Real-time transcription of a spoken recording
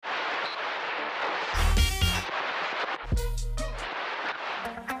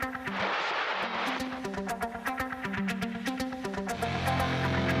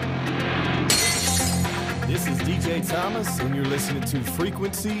DJ Thomas, and you're listening to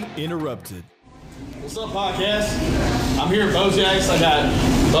Frequency Interrupted. What's up, podcast? I'm here at Bojack's. I got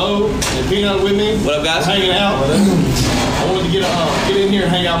Bo and Peanut with me. What up, guys? We're hanging out. I wanted to get in here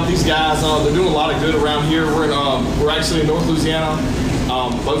and hang out with these guys. They're doing a lot of good around here. We're actually in North Louisiana,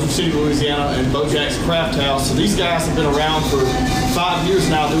 Bossier City, Louisiana, and Bojack's Craft House. So these guys have been around for 5 years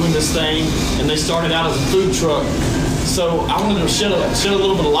now doing this thing, and they started out as a food truck. So I wanted to shed a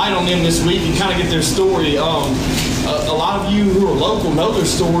little bit of light on them this week and kind of get their story. A lot of you who are local know their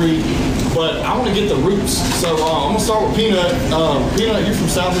story, but I want to get the roots. So I'm gonna start with Peanut. Peanut, you're from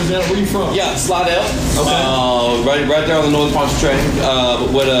South Louisiana. Where are you from? Yeah, Slidell. Okay. Right there on the North Pontchartrain.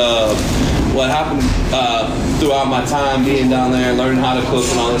 What happened throughout my time being down there and learning how to cook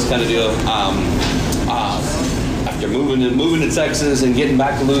and all this kind of deal. After moving to Texas and getting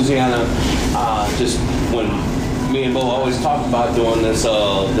back to Louisiana, just when me and Bo always talked about doing this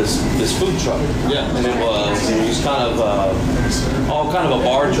food truck. Yeah. And it was kind of all kind of a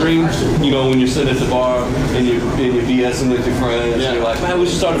bar dream. You know, when you're sitting at the bar and you're BSing with your friends, and you're like, man, we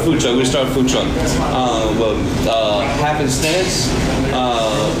should start a food truck. Happenstance,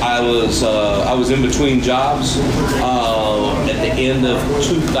 I was in between jobs at the end of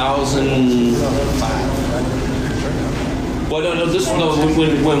 2005. Well,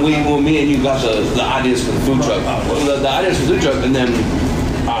 when me and you got the ideas for the food truck, the ideas for the food truck, and then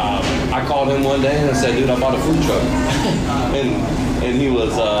I called him one day and I said, dude, I bought a food truck, and he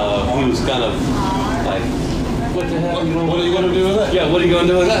was kind of like, what the hell? What are you gonna do with that? Yeah, what are you gonna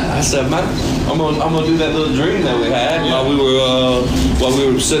do with that? I said, man, I'm gonna do that little dream that we had while we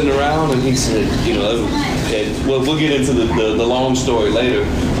were sitting around, and he said, you know. We'll get into the long story later,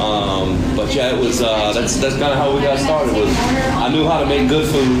 but yeah, it was that's kind of how we got started. Was I knew how to make good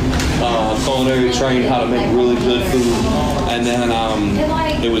food, culinary trained how to make really good food, and then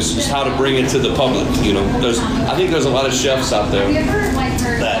it was just how to bring it to the public. You know, I think there's a lot of chefs out there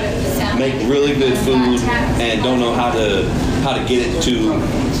that make really good food and don't know how to get it to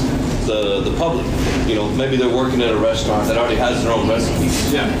the public. You know, maybe they're working at a restaurant that already has their own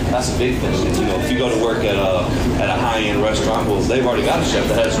recipes. Yeah, that's a big thing. You know, if you go to work at a high-end restaurant, well, they've already got a chef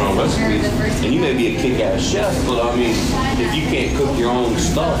that has their own recipes, and you may be a kick-ass chef, but I mean, if you can't cook your own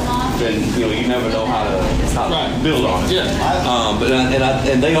stuff, then you know you never know how to build on it. Yeah.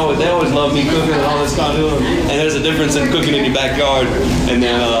 And they always love me cooking and all this kind of stuff. And there's a difference in cooking in your backyard and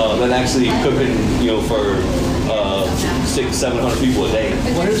then actually cooking, you know, for 600-700 people a day.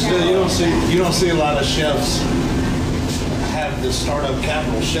 Well, here's the deal. You don't see a lot of chefs have the startup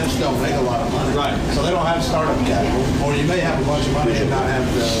capital. Chefs don't make a lot of money, right? So they don't have startup capital, or you may have a bunch of money and not have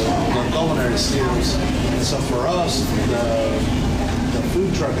the culinary skills. And so for us, the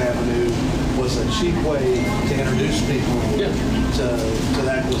food truck avenue was a cheap way to introduce people to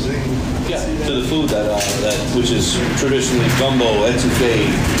that cuisine. Yeah, to the food that which is traditionally gumbo, etouffee,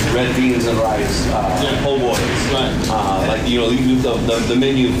 red beans and rice, po' boys. Right. Like, you know, the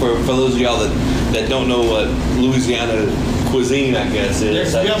menu for those of y'all that don't know what Louisiana cuisine, I guess,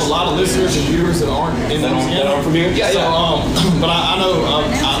 is. We have a lot of listeners and viewers that aren't in Louisiana. That aren't from here? Yeah, but I know,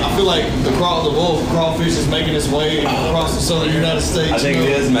 I feel like the wolf crawfish is making its way across the southern United States. I think it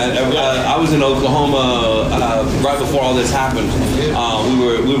is, man. I was in Oklahoma right before all this happened.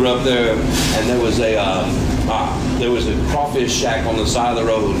 We were up there, and there was a crawfish shack on the side of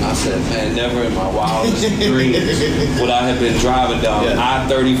the road, and I said, man, never in my wildest dreams would I have been driving down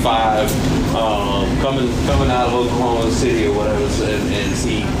I-35 coming out of Oklahoma City or whatever and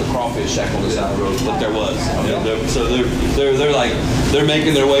see the crawfish shack on the side of the road, but there was. I mean, they're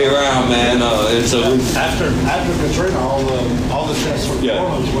making their way around, man. And so after Katrina, all the chefs from New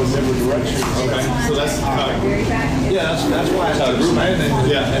Orleans went different directions. Okay, so that's that's why it's expanding.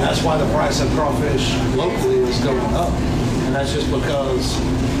 Yeah, and that's why the price of crawfish locally is going up, and that's just because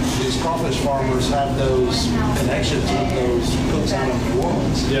these crawfish farmers have those connections with those cooks out of New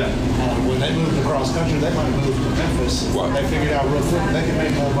Orleans. Yeah. And when they moved across country, they might move to Memphis. Right. They figured out real quick they can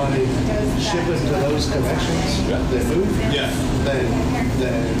make more money shipping to those connections that move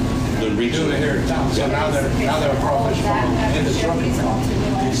than region doing it here in town. So now they're a crawfish farm in the trucking farm.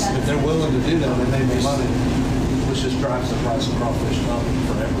 If they're willing to do that, then they make money, which just drives the price of crawfish up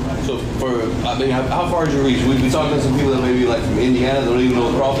for everybody. So how far is your reach? We talking to some people that maybe like from Indiana that don't even know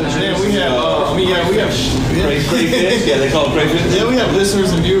what crawfish is. Yeah, we have crayfish. Yeah, they call it crayfish. Yeah, we have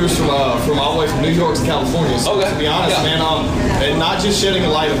listeners and viewers from all the way from New York to California. So to be honest, man, and not just shedding a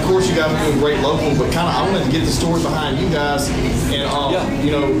light. Of course, you guys are doing great local, but kind of I wanted to get the story behind you guys and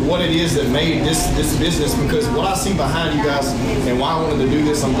you know what it is that made this business. Because what I see behind you guys and why I wanted to do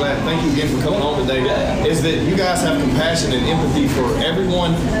this, I'm glad. Thank you again for coming on today. Is that you guys have compassion and empathy for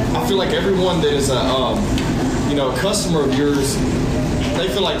everyone. I feel like everyone that is you know, a customer of yours, they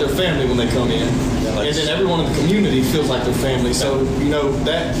feel like they're family when they come in, and then everyone in the community feels like they're family. So you know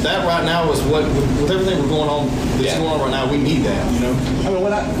that right now is what with everything we're going on that's going on right now, we need that. You know, I mean,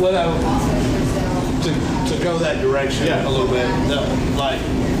 when I to go that direction a little bit, like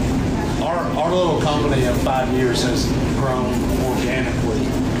our little company in 5 years has grown organically.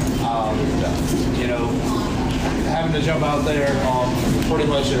 You know, having to jump out there on pretty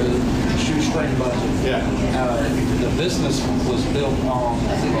much a shoestring budget. The business was built on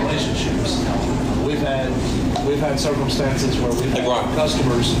relationships. We've had circumstances where we've had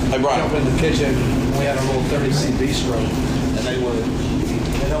customers jump in the kitchen. We had a little 30-seat bistro, and they'd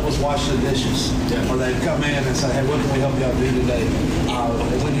help us wash the dishes, or they'd come in and say, "Hey, what can we help y'all do today?"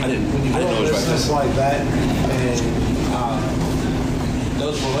 And when you build a business like that, and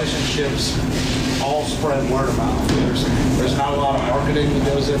those relationships all spread word of mouth. There's not a lot of marketing that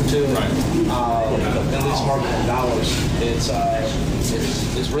goes into it. At least marketing dollars. It's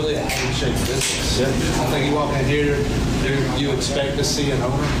really a handshake business. I think you walk in here, you expect to see an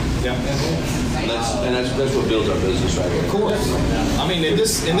owner. And that's what builds our business right here. Of course. I mean, in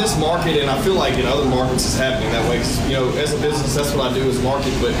this market, and I feel like in other markets it's happening that way. 'Cause, you know, as a business, that's what I do is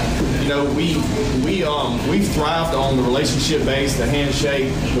market. But you know, we've thrived on the relationship based, the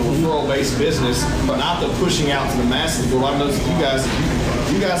handshake, the referral based business, but not the pushing out to the masses. But I've noticed you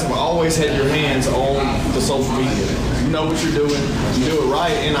guys have always had your hands on the social media. You know what you're doing, you do it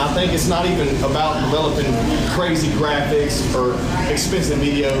right, and I think it's not even about developing crazy graphics or expensive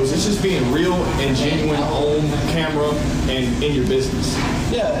videos. It's just being real and genuine on camera and in your business.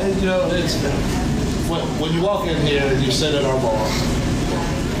 Yeah, and you know, it's when you walk in here and you sit at our bar,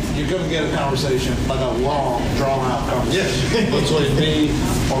 you're going to get a conversation, like a long, drawn-out conversation between me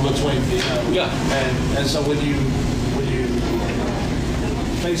or between and so when you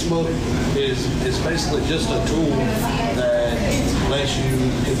Facebook is basically just a tool that lets you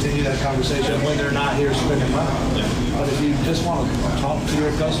continue that conversation when they're not here spending money. But if you just want to talk to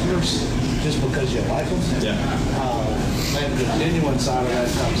your customers just because you like them, then the genuine side of that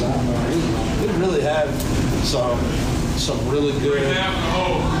comes out. We really have some really good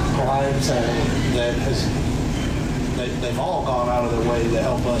clients that they've all gone out of their way to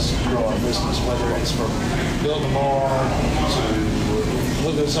help us grow our business, whether it's from building a bar to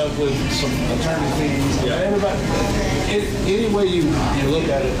look us up with some attorney fees. Everybody, any way you look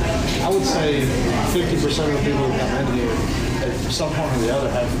at it, I would say 50% of the people who come in here at some point or the other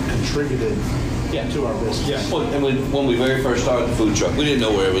have contributed to our business. Well, and when we very first started the food truck, we didn't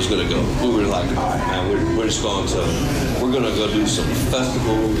know where it was going to go. We were like, all right, man, we're just going to go do some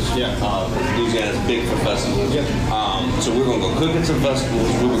festivals. Louisiana's big for festivals. So we're going to go cook at some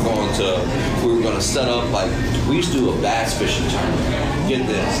festivals. We were going to set up, like, we used to do a bass fishing tournament. Get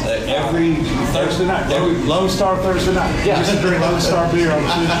this, every Thursday night, Lone Star Thursday night. Just drink Lone Star beer on the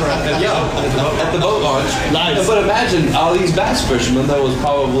shoe track. At the boat launch. Nice. But imagine all these bass fishermen. There was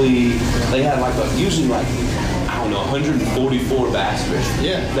probably, they had usually 144 bass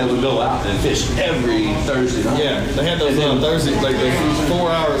fishermen that would go out and fish every Thursday night. They had those Thursday, like the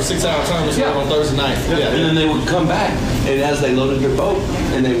 4-hour, 6-hour tournaments on Thursday night. And then they would come back, and as they loaded their boat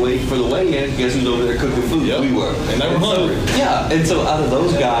and they wait for the weigh-in, guess who's over there cooking food? We were. And they were hungry. And so out of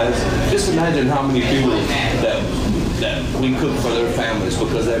those guys, just imagine how many people that we cook for their families,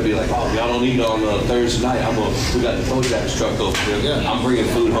 because they'd be like, oh, y'all don't eat on Thursday night. We got the Bojack's truck over here. I'm bringing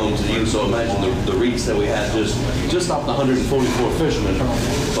food home to you. So imagine the reach that we had just off the 144 fishermen.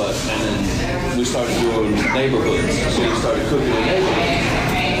 And then we started doing neighborhoods. So we started cooking in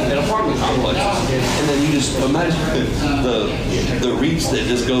neighborhoods, in apartment complexes. And then you just imagine the reach that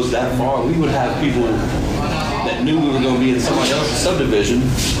just goes that far. We would have people that knew we were going to be in somebody else's subdivision,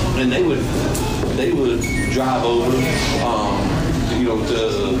 and they would drive over,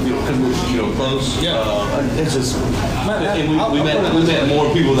 because we're close. It's just, and we met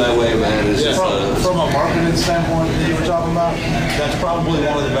more people that way, man. It's just from a marketing standpoint that you were talking about, that's probably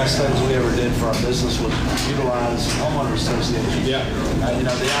one of the best things we ever did for our business was utilize homeowner associations. The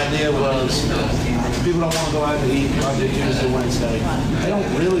idea was people don't want to go out to eat Monday, Tuesday, Wednesday. They don't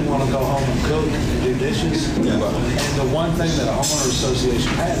really want to go home and cook and do dishes. And the one thing that a homeowner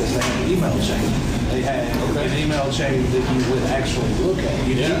association had is they had an email chain. They had an email chain that you would actually look at.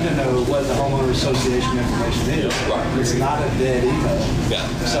 You need to know what the homeowner association information is. It's not a dead email.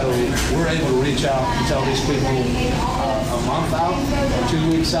 So we're able to reach out and tell these people a month out or 2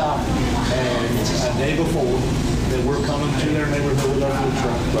 weeks out and a day before that we're coming to their neighborhood with our food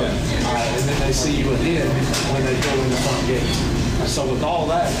truck. And then they see you again when they go in the front gate. So with all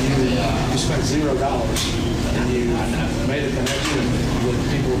that, you spent $0 and you made a connection with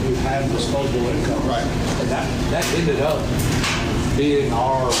people who had disposable income. Right. And that ended up being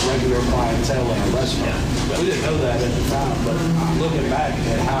our regular clientele in a restaurant. We didn't know that at the time, but looking back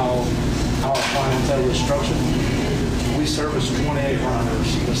at how our clientele was structured, we service 28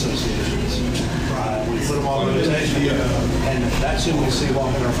 runners associations. We put them on rotation, and that's who we see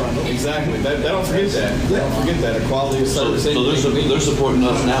walking our front door. Exactly. They don't forget that. They don't forget that. A quality of service. So they're supporting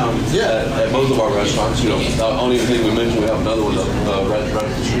us now at both of our restaurants. You know, the only thing we mentioned, we have another one right at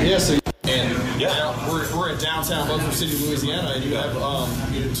the street. Yeah, so we're in downtown Bossier City, Louisiana, and you have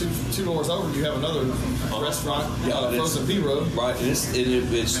two doors over. You have another restaurant, Frozen P Road. Right, and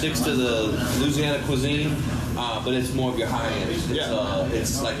it sticks to the Louisiana cuisine, but it's more of your high end.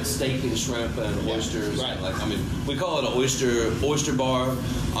 It's like steak and shrimp and oysters. Right. We call it an oyster bar,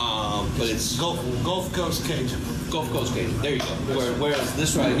 but it's Gulf Coast Cajun. Gulf Coast Cajun. There you go. Whereas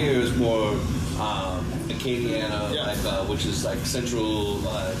this right here is more Acadiana, which is like central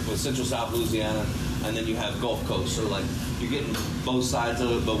South Louisiana, and then you have Gulf Coast. So like you're getting both sides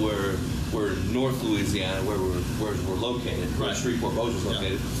of it, but we're North Louisiana where we're located, where Shreveport Bossier's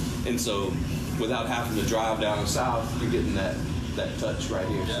located, and so without having to drive down south, you're getting that touch right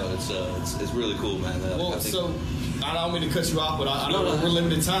here. So it's really cool, man. I don't mean to cut you off, but I know we're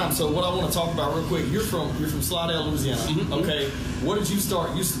limited time. So what I want to talk about real quick, you're from Slidell, Louisiana. Mm-hmm. Okay. What did you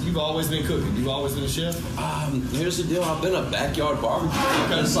start? You've always been cooking. You've always been a chef? Here's the deal. I've been a backyard barbecue.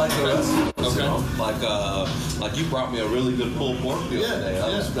 Okay. It's like the rest of us, you know? Like you brought me a really good pulled pork the other day.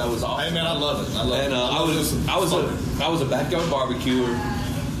 That was awesome. Hey man, I love it. I was a backyard barbecuer,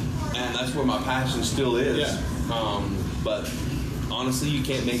 and that's where my passion still is. Yeah. But honestly, you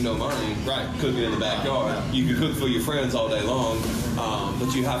can't make no money cooking in the backyard. You can cook for your friends all day long,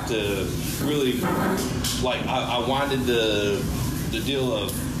 but you have to really, like, I wanted the deal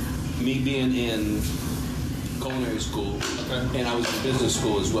of me being in culinary school, and I was in business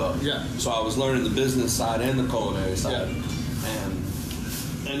school as well. Yeah. So I was learning the business side and the culinary side,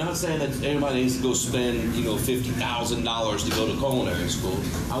 and not saying that anybody needs to go spend $50,000 to go to culinary school.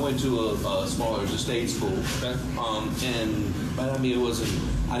 I went to a smaller state school, but I mean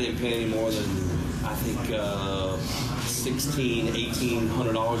I didn't pay any more than I think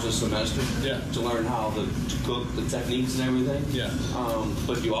 $1,800 a semester to learn how to cook, the techniques and everything. Yeah.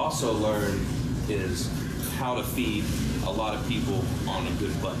 But you also learn is how to feed a lot of people on a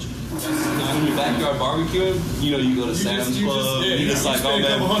good budget. When you're backyard barbecuing, you go to Sam's Club, you just like, oh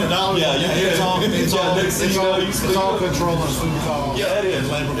man, $100. It's all controlling food costs. Yeah, it is.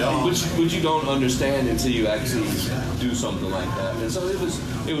 Which you don't understand until you actually do something like that. And so it was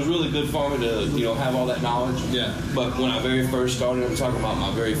really good for me to have all that knowledge. Yeah. But when I very first started, I'm talking about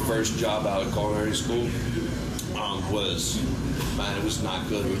my very first job out of culinary school, it was not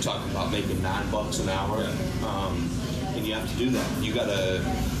good. We were talking about making $9 an hour. And you have to do that. You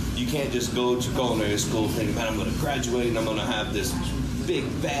can't just go to culinary school thinking, man, I'm going to graduate and I'm going to have this big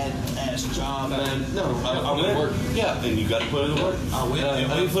bad ass job, man. No, I went to work. Yeah, and you got to put in the work. I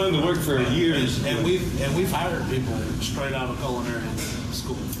put in the work for years. And we've hired people straight out of culinary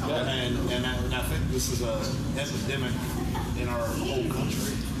school. Yeah. And I think this is an epidemic in our whole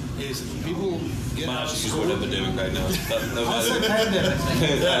country. Is people get out of school. Epidemic right now. I said pandemic.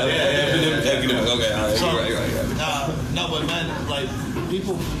 Epidemic. Okay, all right. So, right. No, but man, like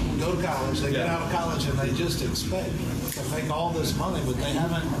people go to college, they get out of college, and they just expect to make all this money, but they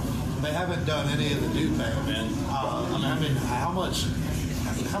haven't done any of the do bag, man. I mean, how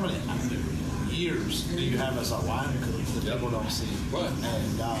many years do you have as a line cook that people don't see? Right.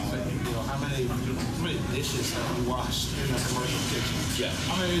 And how many dishes have you washed in a commercial kitchen? Yeah.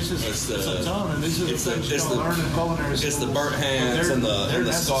 I mean, it's just it's a ton, and these are the things you don't learn in culinary school. It's the burnt hands and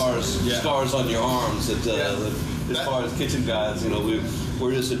the scars on your arms. As far as kitchen guys,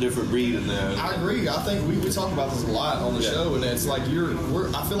 we're just a different breed in there. I agree. I think we talk about this a lot on the show, and it's like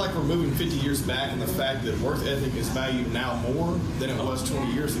I feel like we're moving 50 years back in the fact that work ethic is valued now more than it was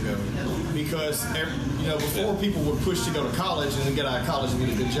 20 years ago. Because before people would push to go to college and then get out of college and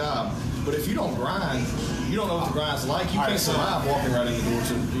get a good job. But if you don't grind, you don't know what the grind's like. You can't survive walking right in the door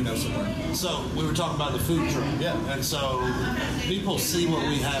to somewhere. So we were talking about the food truck. Yeah. And so people see what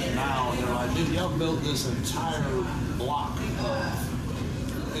we have now, and they're like, dude, y'all built this entire block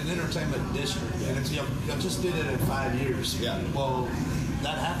of an entertainment district, and y'all just did it in 5 years. Yeah. Well,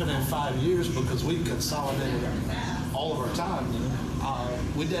 that happened in 5 years because we consolidated all of our time.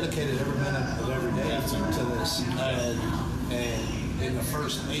 We dedicated every minute of every day to this, and in the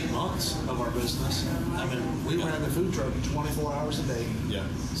first 8 months of our business, I mean, we ran the food truck 24 hours a day,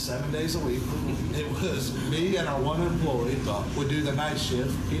 7 days a week. It was me and our one employee would do the night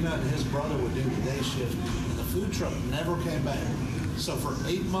shift. Peanut and his brother would do the day shift. And the food truck never came back. So for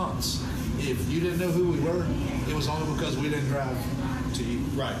 8 months, if you didn't know who we were, it was only because we didn't drive to you.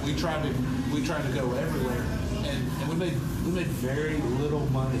 Right. We tried to go everywhere, and we made very little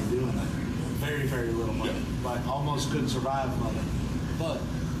money doing that. Very, very little money. Like almost couldn't survive money. But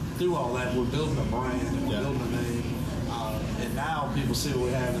through all that, we're building a brand and we're building a name. And now people see what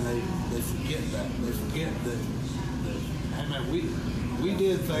we have and they forget that. They forget that hey man, we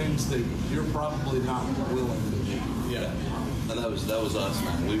did things that you're probably not willing to do. Yeah. And that was us,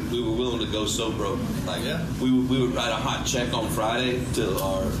 man. We were willing to go so broke. Like we would write a hot check on Friday to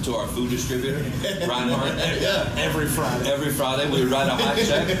our food distributor, Reinhardt. Every Friday. Every Friday we would write a hot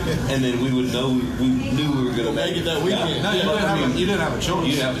check, and then we would know we knew we were going to make it that weekend. No, you didn't have a choice.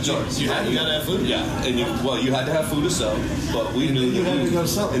 You didn't have a choice. You had to have food. Yeah, and you had to have food to sell, but we knew you had to go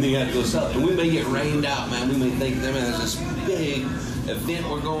sell it. And then you had to go sell it. And we may get rained out, man. We may think, man, there's this big event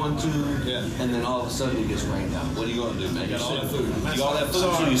we're going to, and then all of a sudden it gets rained out. What are you going to do, man? You got all that food. You got all that food,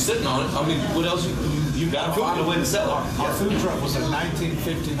 so you're sitting on it. I mean, what else? You got to find a way to sell it. Our food truck was a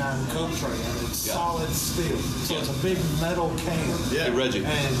 1959 Coke tray, and it's solid steel. So it's a big metal can. Hey, Reggie.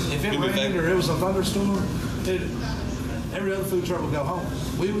 And if it rained or it was a thunderstorm, every other food truck would go home.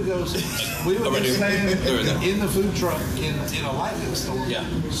 We would go stand in the food truck in a lightning storm,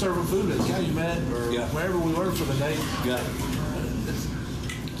 serving food at Calumet or wherever we were for the day.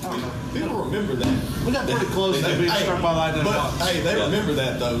 I don't know. People remember that. We got pretty close to being struck by lightning. But hey, they remember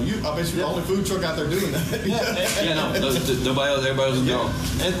that though. I bet you're the only food truck out there doing that. Nobody else, everybody else is gone.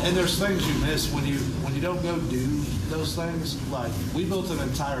 And there's things you miss when you don't go do those things. Like we built an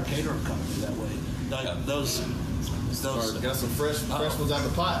entire catering company that way. Like those got some fresh ones out the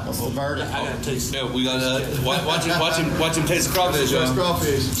pot. What's the verdict? I gotta taste. Yeah, we got watch him taste the crawfish. Fresh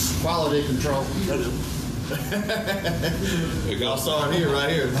crawfish. Quality control. There you go. I saw it right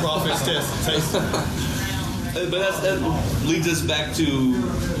here. Crawfish test. Taste. But that leads us back to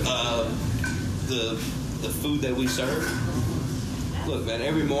the food that we serve. Look, man,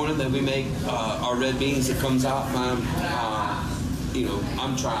 every morning that we make our red beans that comes out, man,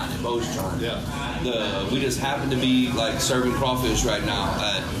 I'm trying it. Bo's trying it. We just happen to be like serving crawfish right now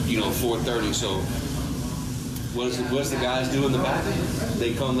at 4:30. So what's the guys do in the back?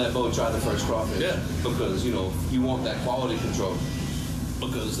 They come let Bo try the first crawfish. Because you want that quality control.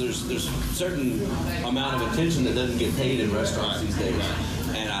 Because there's certain amount of attention that doesn't get paid in restaurants these days,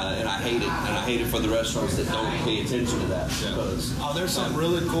 and I hate it. And I hate it for the restaurants that don't pay attention to that. Because there's some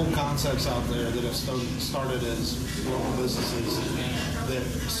really cool concepts out there that have started as local businesses that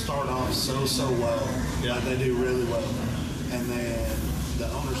start off so well. Like they do really well, and then the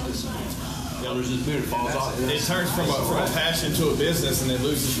owners disappear. There's this beard falls off. It turns from a passion to a business, and it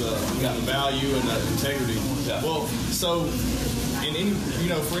loses the value and the integrity. Well, so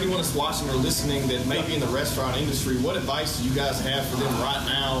for anyone that's watching or listening that may be in the restaurant industry, what advice do you guys have for them right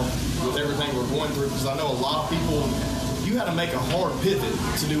now with everything we're going through? Because I know a lot of people, you had to make a hard pivot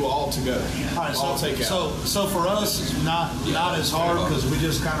to do all to go, all takeout. So for us, not as hard because we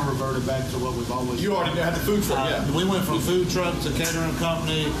just kind of reverted back to what we've always. You already had the food truck, We went from food truck to catering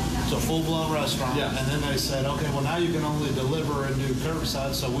company to full-blown restaurant, and then they said, okay, well now you can only deliver and do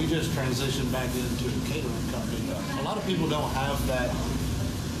curbside, so we just transitioned back into a catering company. A lot of people don't have that.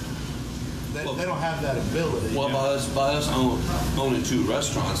 They don't have that ability. Well, by us owning two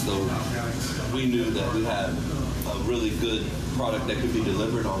restaurants, though, we knew that we had a really good product that could be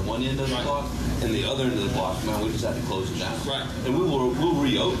delivered on one end of the block, and the other end of the block, man, we just had to close it down. Right. And we'll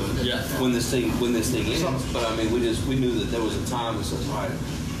reopen when this thing ends. But I mean, we knew that there was a time that says, all right,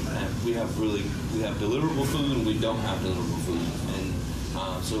 man, we have deliverable food and we don't have deliverable food, and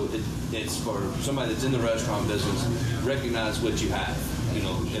so it's for somebody that's in the restaurant business, recognize what you have.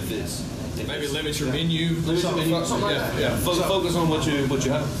 If it's maybe limit your menu. Something like that. Focus on what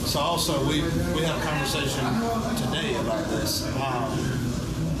you have. So also we had a conversation today about this.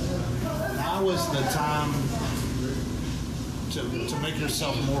 Now is the time to make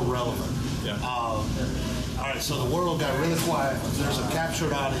yourself more relevant. All right, so the world got really quiet. There's a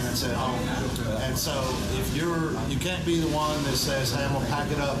captured audience at home, and so if you can't be the one that says, "Hey, I'm gonna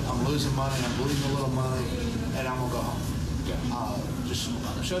pack it up. I'm losing money. I'm bleeding a little money, and I'm gonna go home." Just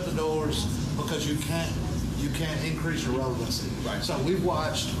shut the doors because you can't increase your relevancy. Right. So we've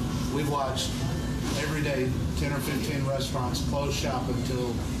watched every day 10 or 15 restaurants close shop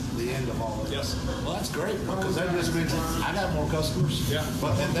until the end of all of this. Yes. Well, that's great because that just means I got more customers. Yeah.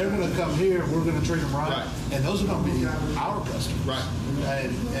 But and they're going to come here. We're going to treat them right. Right. And those are going to be our customers. Right.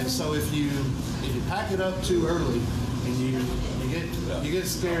 And so if you pack it up too early and you get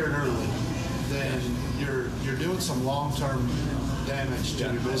scared early, then you're doing some long-term damage to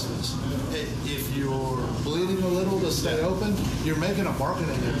your business. If you're bleeding a little to stay open, you're making a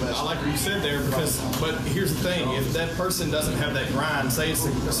marketing investment. I like what you said there but here's the thing: if that person doesn't have that grind, say it's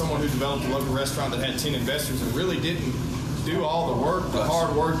someone who developed a local restaurant that had 10 investors and really didn't do all the work, the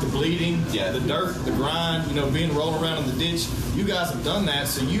hard work, the bleeding, the dirt, the grind, being rolled around in the ditch. You guys have done that,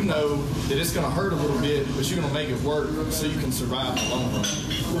 so you know that it's going to hurt a little bit, but you're going to make it work so you can survive in the long run.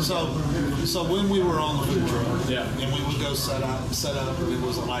 So when we were on the food truck, and we would go set up, and it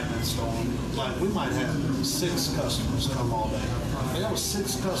was a lightning storm. Like we might have 6 customers come all day. And that was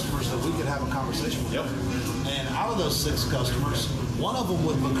 6 customers that we could have a conversation with. Yep. And out of those 6 customers, one of them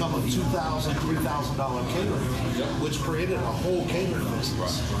would become a $2,000, $3,000 catering, which created a whole catering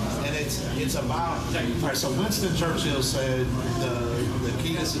business. And it's about, all right, so Winston Churchill said the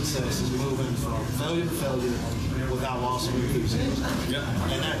key to success is moving from failure to failure without loss of enthusiasm.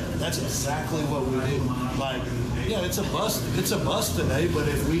 And that's exactly what we do. Like, it's a bust today, but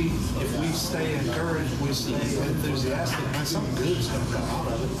if we stay encouraged, we stay enthusiastic, man, something good is going to come out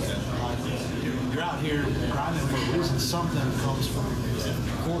of it. Like, you're out here grinding for a reason. Something comes from it.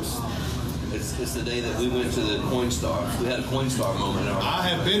 Of course. It's the day that we went to the Coinstar. We had a Coinstar moment in our life. I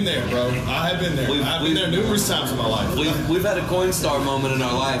have been there, bro. I have been there. I've been there numerous times in my life. We've had a Coinstar moment in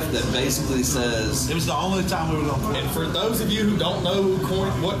our life that basically says... It was the only time we were going to... And for those of you who don't know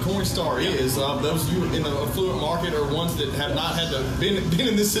what Coinstar is, those of you in the affluent market or ones that have not had to been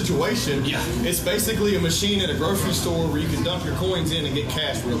in this situation, it's basically a machine at a grocery store where you can dump your coins in and get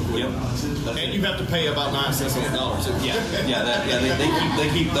cash real quick. And you have to pay about 9 cents on the dollar. They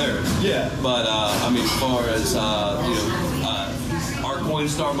keep theirs. Yeah. But as far as our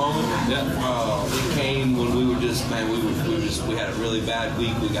Coinstar moment, it came when we were just we had a really bad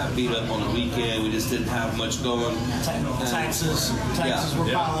week. We got beat up on the weekend. We just didn't have much going. Taxes were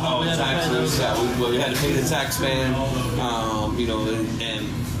piling up. Oh, taxes. We had to pay the tax man. And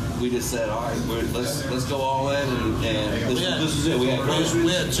we just said, all right, let's go all in, and this is it. We had groceries.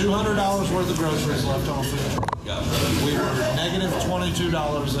 We had $200 worth of groceries left on food truck. We were negative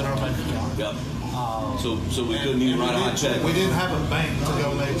 $22 in our bank account. So we couldn't even write a hot check. We didn't have a bank to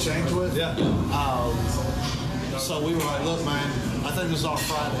go make change with. So we were like, look, man, I think this was on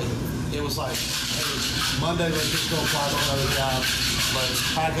Friday. It was like, hey, Monday, let's just go apply for another job. Let's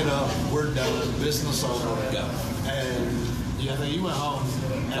pack it up. We're done. Business over. And I think you went home.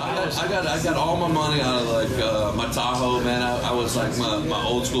 I got all my money out of my Tahoe, man. I was like my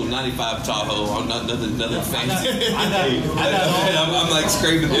old school '95 Tahoe. I'm nothing fancy. I'm like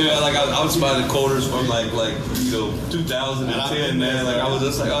scraping through. Like I was finding quarters from like 2010, man. Like I was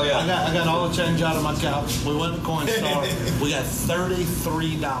just like, oh yeah. I got all the change out of my couch. We went to Coinstar. We got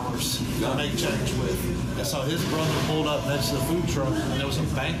 $33 to make change with. So his brother pulled up next to the food truck, and there was a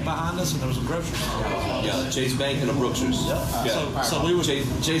bank behind us, and there was a grocery store. Yeah, Chase Bank and a Brookshire's. So we would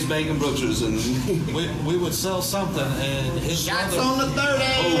Chase Bank and Brookshire's, and we would sell something, and his shots brother, on the 30.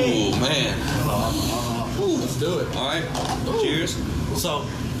 Oh man, Let's do it. All right, cheers. So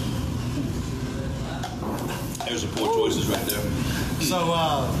there's the poor choices right there.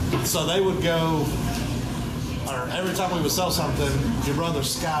 So they would go. Or every time we would sell something, your brother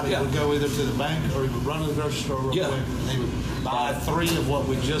Scotty would go either to the bank or he would run to the grocery store real quick, and he would buy 3 of what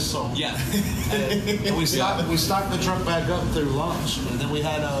we just sold. And we stocked the truck back up through lunch, and then we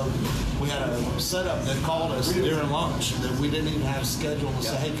had a setup that called us during lunch that we didn't even have scheduled and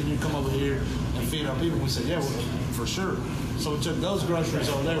say, hey, can you come over here and feed our people? We said, yeah, for sure. So we took those groceries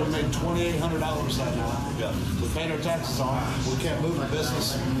over there. We made $2,800 that night. We paid our taxes on it. We kept moving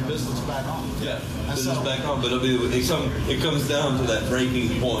business back on. Business back on. But it comes down to that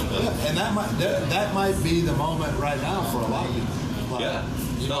breaking point. And that might be the moment right now for a lot of people.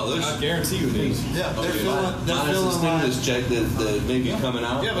 I guarantee you it is. They're feeling the stimulus check that may be coming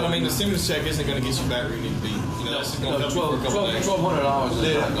out. Yeah, but I mean, the stimulus check isn't going to get you back where you need to be. That's just going to help you for a couple days. $1,200 is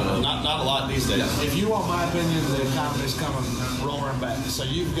not going to. Not a lot these days. If you want my opinion, the economy's coming roaring back. So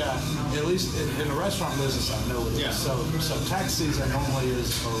you've got, at least in the restaurant business, I know it is. So tax season normally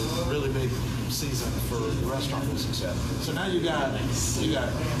is a really big season for the restaurant business. So now you got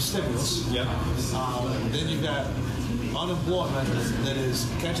stimulus. Then you got unemployment that is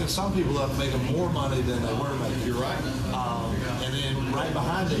catching some people up, making more money than they were making. You're right. And then right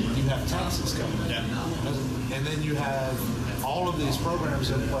behind it, you have taxes coming in. And then you have all of these programs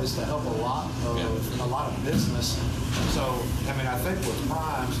in place to help a lot of business. So, I mean, I think with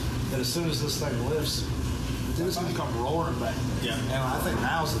Prime, that as soon as this thing lifts, it's going to come roaring back. Yeah. And I think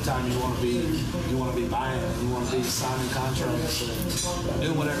now's the time you want to be buying, you want to be signing contracts and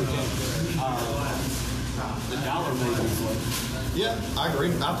doing whatever you can. The dollar may be floating. Yeah, I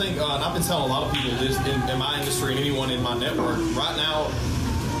agree. I think, and I've been telling a lot of people this in my industry and anyone in my network, right now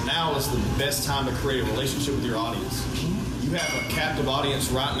is the best time to create a relationship with your audience. You have a captive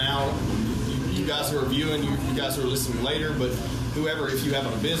audience right now. You guys who are viewing, you guys who are listening later, but whoever, if you have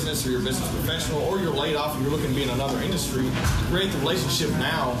a business or you're a business professional or you're laid off and you're looking to be in another industry, create the relationship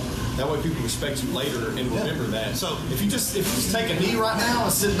now. That way people respect you later and remember that. So if you just take a knee right now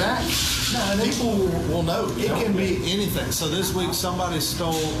and sit back, people will know. It can be anything. So this week somebody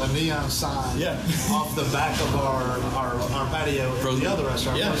stole a neon sign off the back of our patio at the other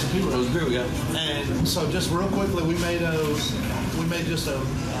restaurant. Yeah. Frozen Pier, yeah. And so just real quickly, we made just a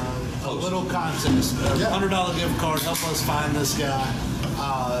little contest, $100 gift card, help us find this guy.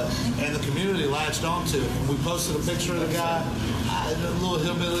 And the community latched onto it. We posted a picture of the guy, a little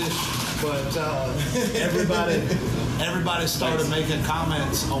hillbilly, but everybody started making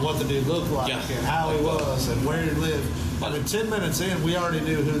comments on what the dude looked like and how he was and where he lived. I mean, 10 minutes in, we already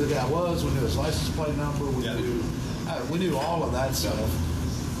knew who the guy was. We knew his license plate number. We knew all of that stuff.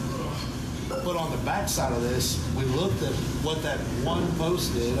 But on the backside of this, we looked at what that one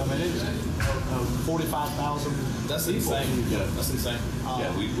post did. I mean, it was 45,000. That's insane. Yeah, that's insane.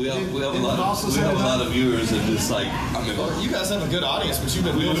 We have a lot of viewers that just like. I mean, you guys have a good audience, but you've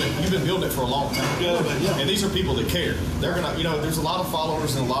been building it for a long time. And these are people that care. They're gonna, there's a lot of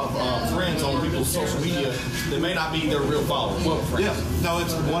followers and a lot of friends on people's social media that may not be their real followers. Well, yeah, no,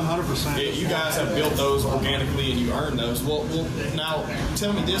 it's 100%. You guys have built those organically and you earned those. Well, now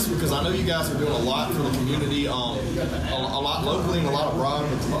tell me this, because I know you guys are doing a lot for the community, a lot locally and a lot abroad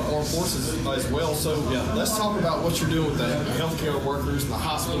with the armed forces as well. So let's talk about what you're doing with the healthcare workers and the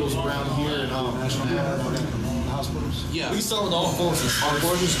hospitals around here and hospitals. Yeah, we start with the armed forces. Armed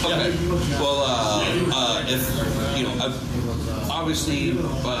forces. Okay. Well, obviously,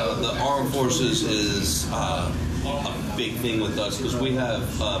 the armed forces is a big thing with us because we have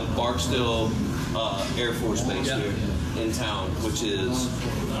Barksdale Air Force Base here in town, which is,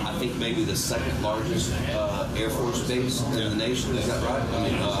 I think, maybe the second largest Air Force base in the nation. Is that right? I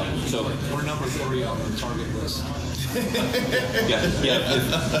mean, so we're number 3 on the target list. For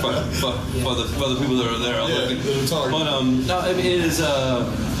the people that are there, but no, I mean, it is.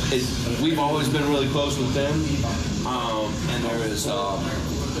 We've always been really close with them, and there is a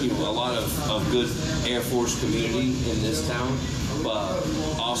lot of good Air Force community in this town. But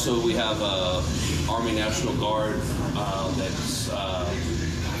also we have Army National Guard that's. I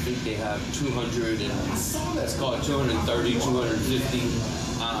think they have 200 and let's call it 230, 250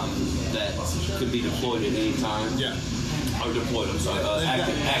 that could be deployed at any time. Yeah. Or deployed, I'm sorry,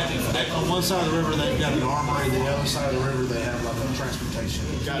 active. On one side of the river, they've got an armory. The other side of the river, they have like a transportation.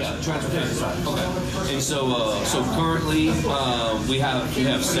 Yeah, transportation side. Okay. And so currently, we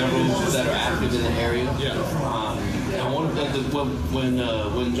have several that are active in the area. Yeah. And one of when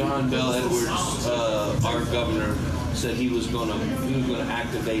John Bell Edwards, our governor, said he was gonna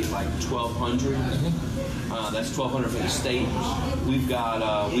activate like 1,200. That's 1,200 for the state. We've got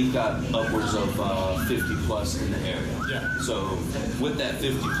upwards of 50 plus in the area. Yeah. So with that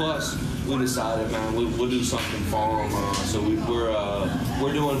 50 plus, we decided, man, we'll do something for them. So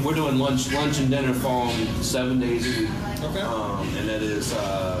we're doing lunch and dinner for them 7 days a week. Okay. And that is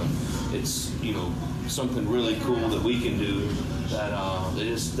it's something really cool that we can do that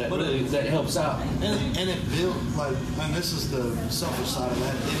helps out. And it builds, like, and this is the selfish side of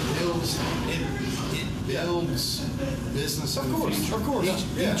that, it builds business in the future. Of course.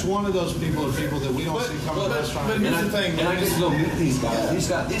 Each one of those people are people that we don't see come to the restaurant. But here's the thing, and I get to go meet these guys.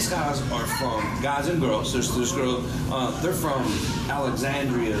 These guys are from, guys and girls, there's girls, they're from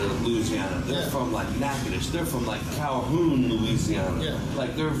Alexandria, Louisiana. They're from like Natchitoches. They're from like Calhoun, Louisiana. Yeah.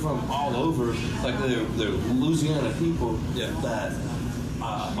 Like they're from all over. Like they're Louisiana people that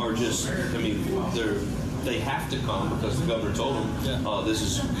are just, I mean, they have to come because the governor told them, this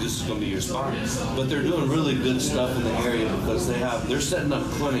is going to be your spot. But they're doing really good stuff in the area because they're setting up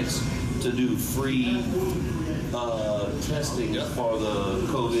clinics to do free testing for the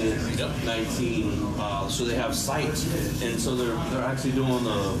COVID-19. So they have sites, and so they're actually doing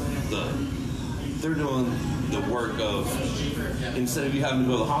they're doing the work of, instead of you having to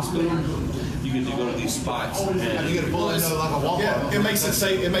go to the hospital, you you get to go to these spots And you get to pull into like a Walmart. Yeah, it makes it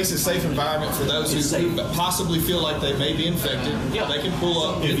safe. It makes it a safe environment for those who possibly feel like they may be infected. Yeah. They can pull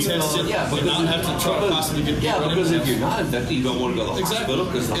up, get tested, Yeah, and not have to try to possibly get because if you're not infected, you don't want to go to the Exactly. hospital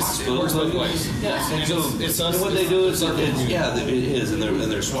because the It hospital works both ways. Yeah, and And so it's us. and what they do is it's our community. it is, and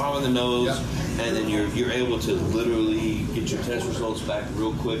they're swallowing the nose, Yeah. and then you're able to literally get your test results back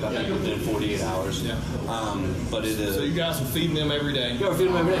real quick. I think within 48 hours. Yeah. But it is. So you guys are feeding them every day. Yeah, we feed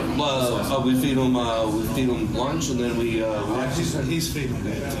them every day. We feed them lunch, and then we He's feeding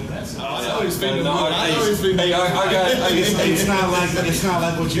them. I know he's feeding them. No, I know he's feeding hey, them. our guy, It's not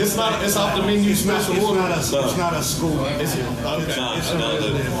like what you. It's off the menu special order. It's not a school. Okay.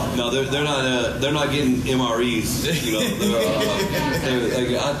 They're not getting MREs. You know,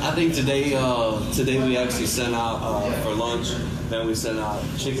 I think today we actually sent out for lunch. Then we sent out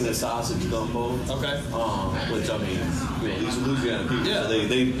chicken and sausage gumbo. Okay. Which I mean, these are Louisiana people, Yeah. so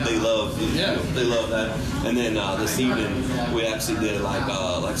they love they love that. And then this evening we actually did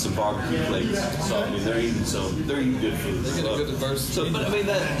like some barbecue plates. So I mean they're eating good food. They get a good diversity. So, but I mean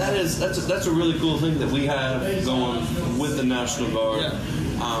that's a really cool thing that we have going with the National Guard. Yeah.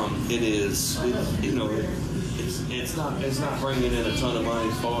 It is, you know, it's not bringing in a ton of money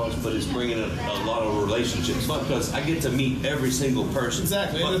as far as, but it's bringing in a lot of relationships. Because I get to meet every single person.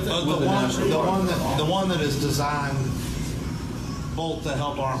 Exactly. With But the National Guard. The one that is designed both to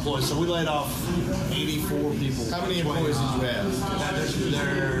help our employees. So we laid off 84 people. How many employees did you have?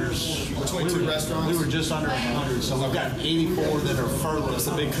 There's Between two restaurants? We were just under 100, so we've got 84 that are furloughed. That's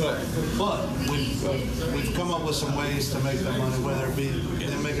a big cut. But we've come up with some ways to make the money, whether it be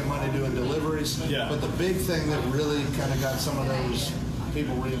them making money doing deliveries. Yeah. But the big thing that really kind of got some of those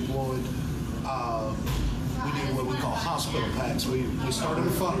people reemployed, we did what we call hospital packs. We started a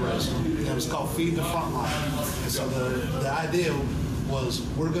fundraiser. It was called Feed the Frontline. And so the idea was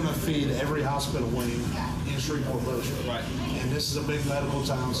we're going to feed every hospital wing in Shreveport Bossier. Right. And this is a big medical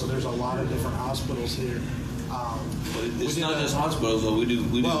town, so there's a lot of different hospitals here. But it's not just hospitals, though. We do.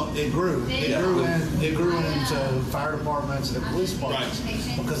 Well, it grew. It grew into fire departments and police departments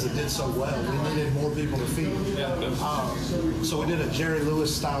because it did so well. We needed more people to feed. So we did a Jerry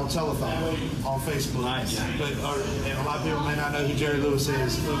Lewis style telethon on Facebook. Nice. But and a lot of people may not know who Jerry Lewis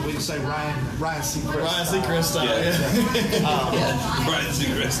is. We can say Ryan Seacrest. Ryan Seacrest style. Ryan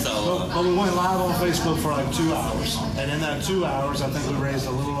Seacrest style. But we went live on Facebook for like 2 hours, and in that 2 hours, I think we raised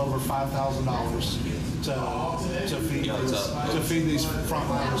a little over $5,000 to feed these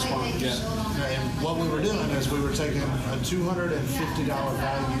frontline responders. And what we were doing is we were taking a $250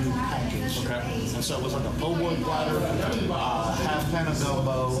 value package. Okay. And so it was like a po' boy platter, a half pan of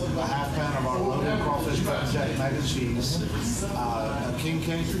gumbo, a half pan of our loaded crawfish jack mac and cheese, a king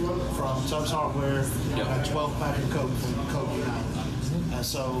cake from Tubbs Hardware, and a 12-pack of Coke from Coke United. And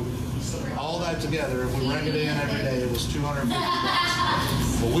so all that together, if we rang it in every day, it was $250.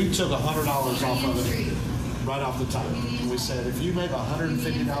 Well, we took $100 off of it right off the top. And we said, if you make a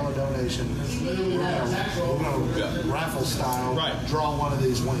 $150 donation, we're gonna raffle style draw one of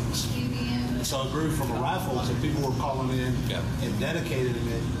these wings. And so it grew from a raffle to people were calling in and dedicating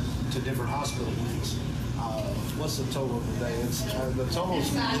it to different hospital wings. What's the total of the day? It's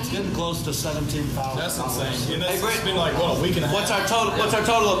getting close to $17,000. That's insane. And that's Hey, been like what, a week and a half. What's our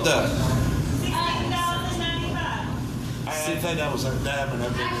total up there? I think that was that happened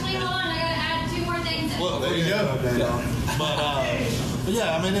every Actually, hold on. I gotta add 2 more things. Well, there you go. But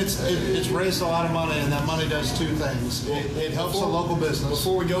yeah, I mean it's raised a lot of money, and that money does 2 things. It helps a local business.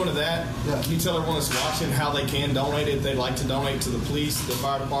 Before we go into that, can you tell everyone that's watching how they can donate if they'd like to donate to the police, the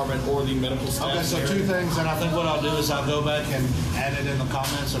fire department, or the medical staff? Okay, so 2 things, and I think what I'll do is I'll go back and add it in the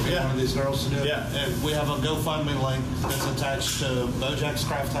comments or get one of these girls to do it. Yeah. And we have a GoFundMe link that's attached to Bojack's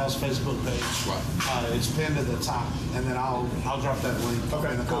Craft House Facebook page. Right. It's pinned at the top, and then I'll drop that link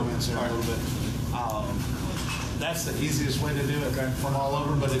in the comments here in a little bit. That's the easiest way to do it from all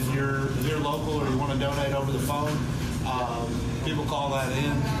over. But if you're local or you want to donate over the phone, people call that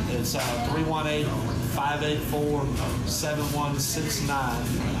in. It's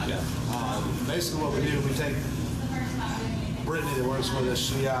 318-584-7169. Basically, what we do, we take Brittany that works with us.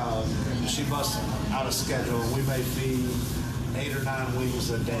 She busts out a schedule. We may feed 8 or 9 wings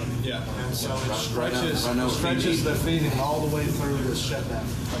a day. Yeah. And so it stretches the feeding all the way through the shutdown.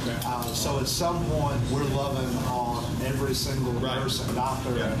 Okay. So at some point, we're loving on every single person,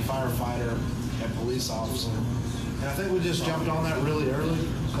 doctor and firefighter and police officer. And I think we just jumped on that really early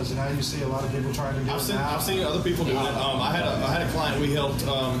because now you see a lot of people trying to do it now. I've seen other people do it. I had a client we helped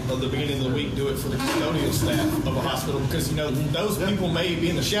at the beginning of the week do it for the custodial staff of a hospital because those people may be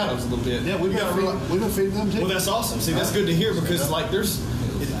in the shadows a little bit. Yeah, we've been feeding them too. Well, that's awesome. See, that's good to hear because like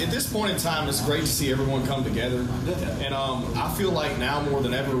at this point in time, it's great to see everyone come together. And I feel like now more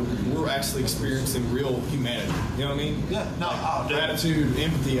than ever, we're actually experiencing real humanity. You know what I mean? Yeah. No. Gratitude,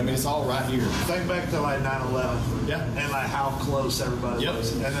 empathy. I mean, it's all right here. Think back to like 9/11. Yeah. And like how close everybody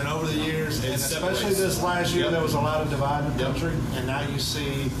was. And then over the years, and especially this last year, there was a lot of divide in the country. And now you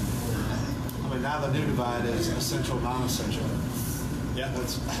see, I mean, now the new divide is essential, non-essential. Yeah,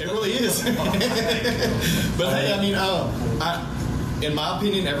 it really is. But hey, I mean, in my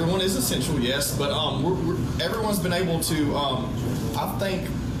opinion, everyone is essential, yes. But everyone's been able to, I think,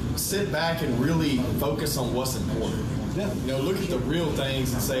 sit back and really focus on what's important. Yeah. You know, look at the real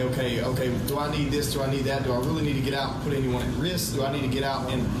things and say, okay, do I need this? Do I need that? Do I really need to get out and put anyone at risk? Do I need to get out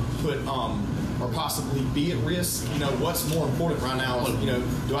and put or possibly be at risk? You know, what's more important right now? You know,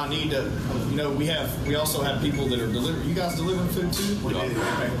 do I need to? You know, we also have people that are delivering. You guys delivering food too? We do.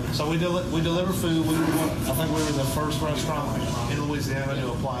 Okay. So we deliver food. I think we were the first restaurant in Louisiana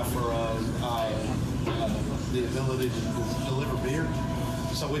to apply for the ability to deliver beer.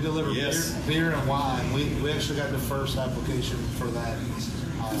 So we deliver beer and wine. We actually got the first application for that.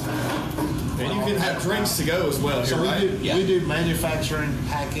 And you can have drinks to go as well. So right? we do manufacturing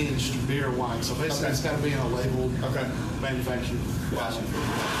packaged beer and wine. So basically, it's got to be in a labeled manufactured wine.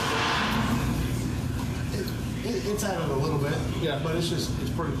 It's added a little bit, but it's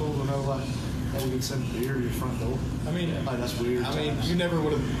pretty cool to know like, hey, we can send beer to your front door. I mean, like, that's weird. I mean, you never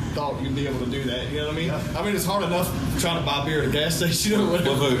would have thought you'd be able to do that. You know what I mean? Yeah. I mean, it's hard enough trying to buy beer at a gas station or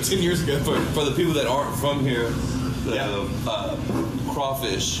whatever 10 years ago. For the people that aren't from here, the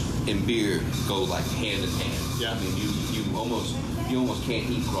crawfish and beer go like hand in hand. Yeah. I mean, you almost can't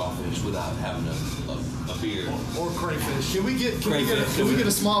eat crawfish without having a beer or crayfish. Can we get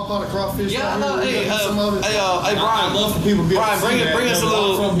a small pot of crawfish? Yeah, hey, Brian. I'd love for people to be able to bring us a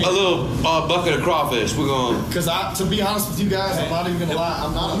little bucket of crawfish. We're going. Because to be honest with you guys, I'm not even gonna lie.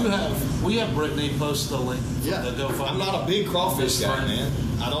 I'm not. We have Brittany post the link. Yeah, I'm not a big crawfish guy, man.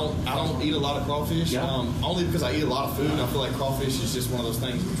 I don't eat a lot of crawfish. Only because I eat a lot of food. And I feel like crawfish is just one of those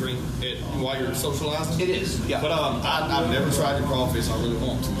things you drink while you're socializing. It is. Yeah. But I've never tried the crawfish. I really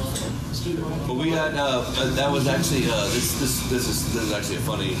want to. But we had that was actually this is actually a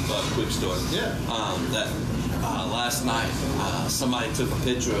funny quick story. Yeah. That last night somebody took a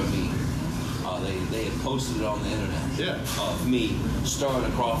picture of me. They had posted it on the internet. Yeah. Of me stirring a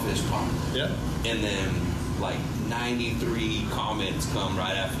crawfish pot. Yeah. And then like 93 comments come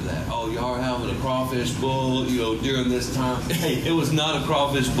right after that. Oh, y'all are having a crawfish bowl, during this time. It was not a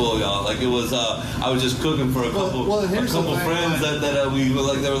crawfish bowl, y'all. Like it was. I was just cooking for a couple friends that we were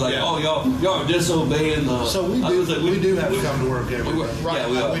like. They were like, oh, y'all are disobeying the. So we do have to come to work every day. Right.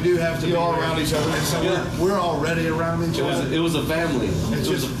 Yeah, we do have to be all around each other. And so we're already around each other. It was a family. It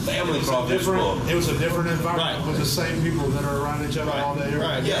was a family crawfish bowl. It was a different environment with the same people that are around each other all day.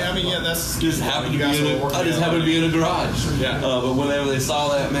 Right. Yeah. I mean, that's just happened to be. I just happened to be in a garage. Yeah. But whenever they saw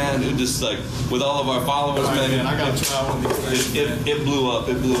that, man, it just like with all of our followers, man, I got to try one of these things. It blew up.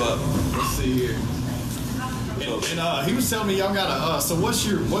 It blew up. Let's see here. And he was telling me y'all got a. So what's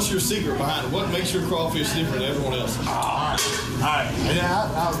your secret behind it? What makes your crawfish different than everyone else? All right.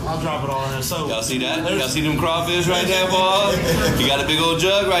 Yeah, I'll drop it all in there. So y'all see that? Y'all see them crawfish right there, boy? You got a big old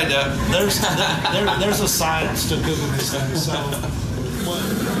jug right there. There's a science to cooking this thing. So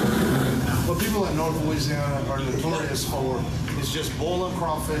what people in North Louisiana are notorious for is just boiling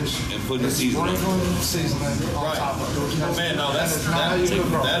crawfish and putting seasoning on top of it. Oh man, no, that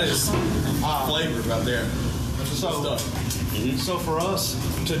is flavor right there. So for us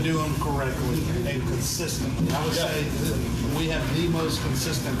to do them correctly and consistently, I would say we have the most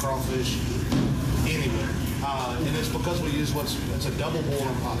consistent crawfish anywhere. And it's because we use it's a double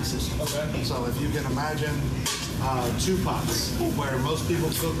boiling pot system. Okay. So if you can imagine 2 pots where most people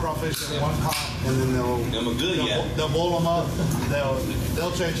cook crawfish in one pot and then they'll boil them up.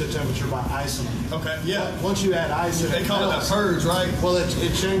 They'll change the temperature by icing them. Okay. Yeah. Once you add ice, they call it a purge, right? Well, it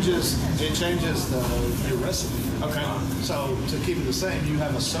changes your recipe. Okay. So to keep it the same, you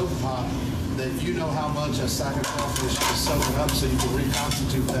have a soak pot that you know how much a sack of crawfish is soaking up, so you can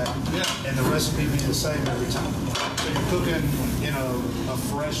reconstitute that. Yeah. And the recipe be the same every time. So you're cooking in a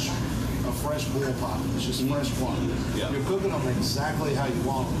fresh boil pot. It's just fresh water. Yeah. You're cooking them exactly how you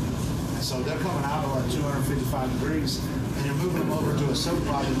want them. And so they're coming out at like 255 degrees, and you're moving them over to a soak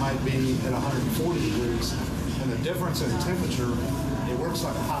pot that might be at 140 degrees. And the difference in temperature, it works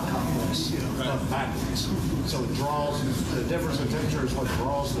like a hot complex, but backwards. So it draws, the difference in temperature is what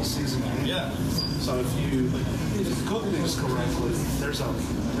draws the seasoning in. Yeah. So if you cook these correctly, there's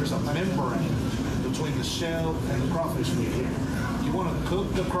a membrane between the shell and the crawfish meat. You want to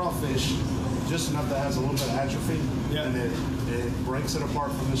cook the crawfish just enough that has a little bit of atrophy, Yeah. and it breaks it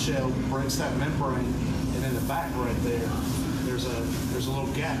apart from the shell, breaks that membrane, and in the back right there, there's a little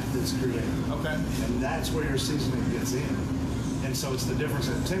gap that's created. Okay. And that's where your seasoning gets in. And so it's the difference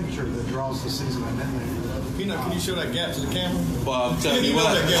in temperature that draws the seasoning in there. Peanut, can you show that gap to the camera? Well, I'm telling you You know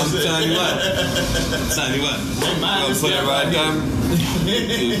what. that guy's I'm it. telling you what. I'm telling you what. Hey, mine I'm gonna is put it down right right there.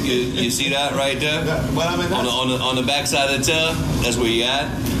 You see that right there? But I mean, On the back side of the tail, that's where you at.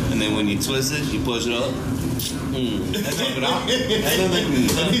 And then when you twist it, you push it up. That's up it out. and then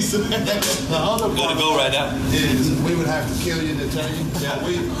the other Good to part go right now. is we would have to kill you to tell you. Yeah.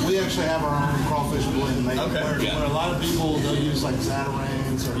 We actually have our own crawfish blend made. Okay. Where a lot of people, they'll use like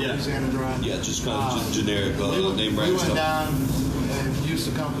Zatarans or Yeah. Louisiana Dry. Yeah, just kind of just generic name We brand went stuff. down and used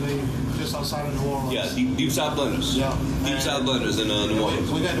a company just outside of New Orleans. Yeah, deep South blenders. Yeah. Deep And- South blenders in New Orleans.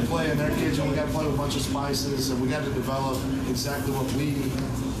 We got to play in their kitchen. We got to play with a bunch of spices, and we got to develop exactly what we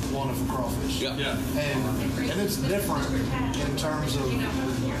wanted for crawfish. Yeah. Yeah. And it's different in terms of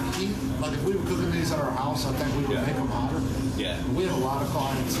heat. Like if we were cooking these at our house, I think we would make them hotter. Yeah. We have a lot of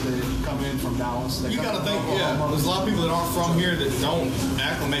clients that come in from Dallas. They You come got to from think, yeah. Oklahoma. There's a lot of people that aren't from here that don't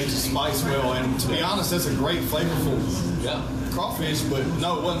acclimate to spice well. And to be honest, that's a great flavorful Yeah. crawfish, but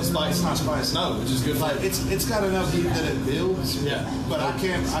no, it wasn't spicy. It's not spicy. No, it's just good Like flavor. it's got enough heat that it builds. Yeah. But I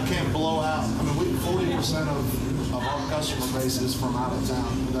can't blow out. I mean, we 40% of our customer base is from out of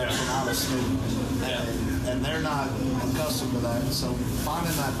town. They're Yeah. from out of state. Yeah. And they're not accustomed to that. So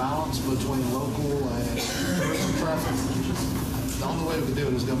finding that balance between local and tourism traffic, the only way we can do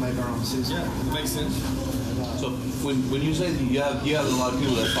it is go make our own season. Yeah, it makes sense. So when you say that you have a lot of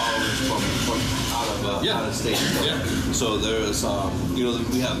people that follow us from Yeah. out of state. Yeah. So there's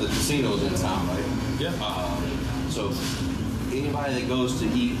we have the casinos in town, right? Yeah. So anybody that goes to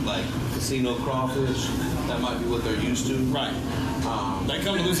eat like casino crawfish, that might be what they're used to. Right. They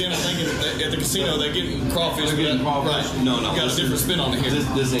come to Louisiana thinking that at the casino they're getting crawfish. They're getting but- crawfish. Right. No. You got a different spin on it here.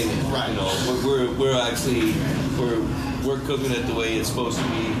 This ain't it. Right. You know, we're actually we're cooking it the way it's supposed to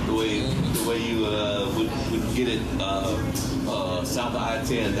be, the way you would get it south of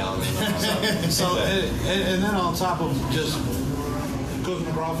I-10 down there. So and then on top of just cooking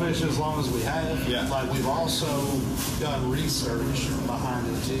the crawfish as long as we have, Yeah. like we've also done research behind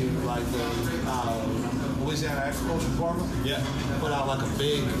it too. Like the Louisiana Agriculture Department Yeah. put out like a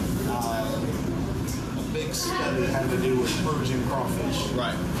big study having to do with purging crawfish.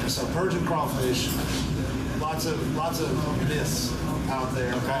 Right. And so purging crawfish, lots of myths out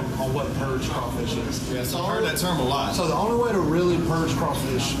there on what purge crawfish is. Yeah, so I've heard that term a lot. So the only way to really purge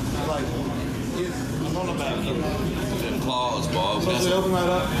crawfish, like, I'm on the back. Look at them claws, Bob. So we open that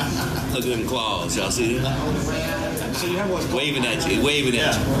up. Look at them claws. Y'all see that? So you have what's called Waving at you. Waving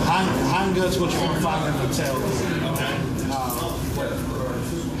at you. hind guts, which you want to find in the tail. Okay.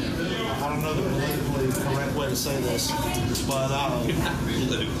 I don't know the politically correct way to say this, but you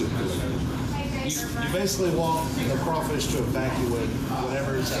basically want the crawfish to evacuate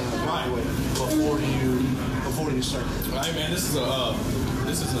whatever it's going to evacuate before you serve it. Hey man, this is a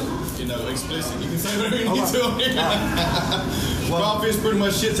explicit. You can say whatever you need to on here. Crawfish pretty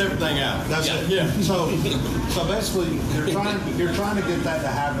much shits everything out. That's yeah. it. Yeah. So basically, you're trying to get that to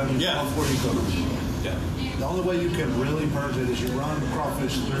happen Yeah. before you cook it. Yeah. The only way you can really purge it is you run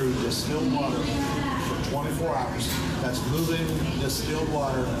crawfish through distilled water for 24 hours. That's moving distilled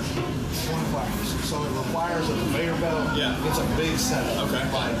water 24 hours. So it requires a conveyor belt. Yeah. It's a big setup. Okay.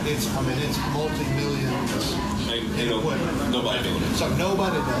 Like it's multi-millions. Ain't nobody doing it. So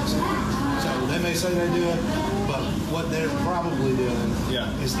nobody does it. So they may say they do it, but what they're probably doing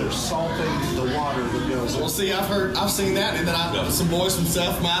is they're salting the water that goes in. Well, see, I've seen that, and then some boys from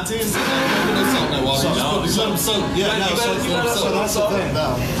South Tennessee said, "No, no salt in that water. Just put them soap." Yeah, You better so that's the salt. thing.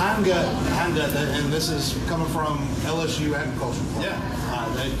 No, hind gut, and this is coming from LSU Agriculture.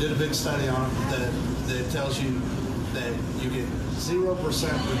 They did a big study on it that tells you that you get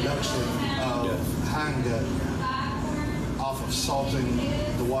 0% reduction of hind gut off of salting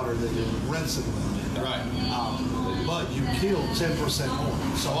the water that you're rinsing them in. Right. But you kill 10% more.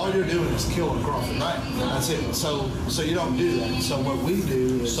 So all you're doing is killing crawfish. Right. That's it. So you don't do that. So what we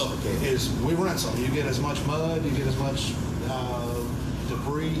do is we rinse them. You get as much mud, you get as much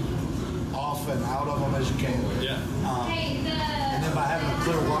debris off and out of them as you can. Yeah. And then by having a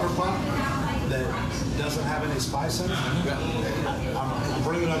clear water pot that doesn't have any spice in it, I'm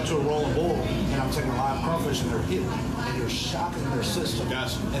bringing it up to a rolling boil, and I'm taking live crawfish and they're hitting, and you're shocking their system.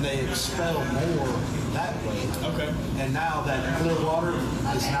 Gotcha. And they expel more that way. Okay. And now that clear water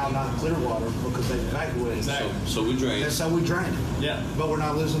is now not clear water because they evacuated. Exactly. So we drain. And so we drain it. Yeah. But we're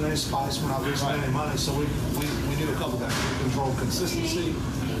not losing any spice, we're not losing any money, so we do a couple things. We control consistency,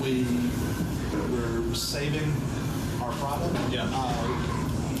 we saving our product. Yeah.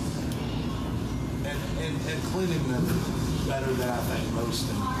 And cleaning them better than I think most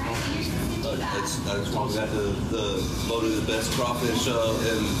in That's why we got the voted the best crawfish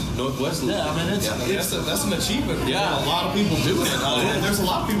in Northwest. Yeah, I mean That's an achievement. Yeah. A lot of people do it. There's a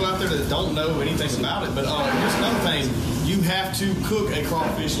lot of people out there that don't know anything about it. But here's another thing: you have to cook a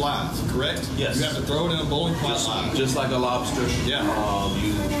crawfish live, correct? Yes. You have to throw it in a boiling pot live. Just like a lobster. Yeah.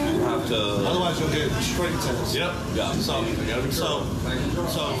 You have to. otherwise you'll get straight tails. Yep. Yeah. So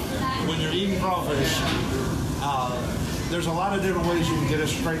when you're eating crawfish, there's a lot of different ways you can get a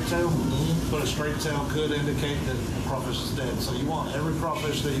straight tail, but a straight tail could indicate that the crawfish is dead. So you want every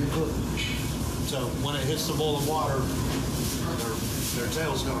crawfish that you cook. So when it hits the boiling water, their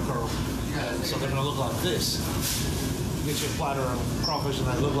tail's going to curl. And so they're going to look like this. You get you a platter of crawfish and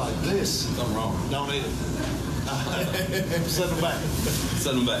they look like this. Something wrong. Don't eat it. Send them back.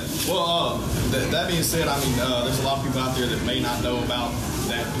 Send them back. Well, that being said, I mean, there's a lot of people out there that may not know about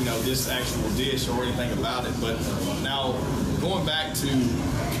that, this actual dish or anything about it. But now, going back to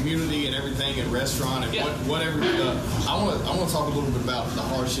community and everything and restaurant and whatever, I want to talk a little bit about the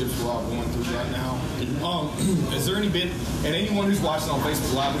hardships we're all going through right now. Is there any bit, and anyone who's watching on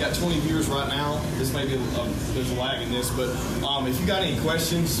Facebook Live, we got 20 viewers right now. This may be there's a lag in this, but if you got any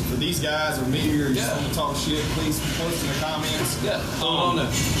questions for these guys or me, or you just want to talk shit, please post in the comments. Yeah.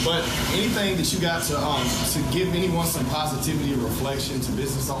 But anything that you got to give anyone some positivity or reflection to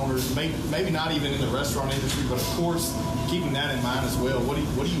business owners, maybe not even in the restaurant industry, but of course keeping that in mind as well. What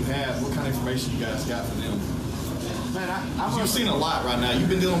do you have? What kind of information you guys got for them? Man, You've seen a lot right now. You've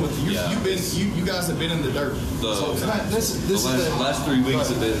been dealing with you guys have been in the dirt. The last 3 weeks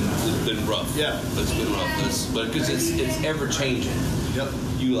have been rough. Yeah, it's been rough. But because it's ever changing. Yep.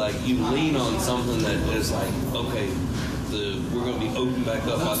 You lean on something that is like, okay, we're going to be open back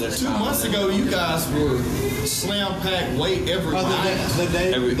up by this 2 time. months ago, you guys were slam packed, wait every night.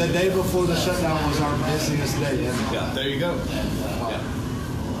 The day before the shutdown was our busiest day. Yeah. There you go.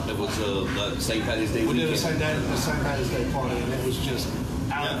 It was St. Patty's Day We weekend. did a St. Patty's Day party, and it was just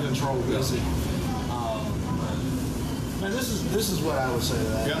out of control busy. Man, this is what I would say to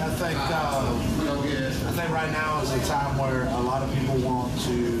that. Yeah. I think right now is a time where a lot of people want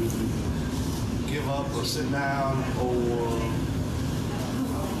to give up or sit down or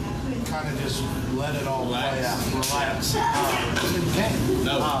kind of just let it all play out, relax. You can't.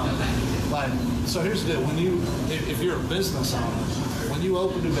 No. So here's the deal: if you're a business owner, when you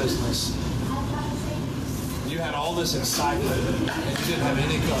opened a business, you had all this excitement and you didn't have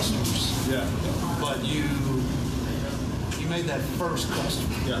any customers. Yeah. But you made that first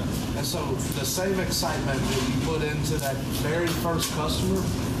customer. Yeah. And so the same excitement that you put into that very first customer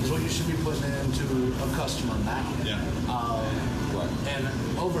is what you should be putting into a customer now. Yeah. And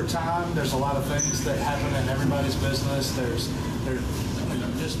over time, there's a lot of things that happen in everybody's business. There's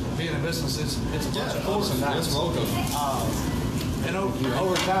just being a business, it's a bunch of ups and downs. It's a roller coaster. And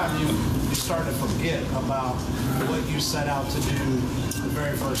over time, you start to forget about what you set out to do the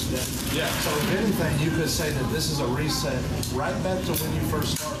very first day. Yeah. So if anything, you could say that this is a reset right back to when you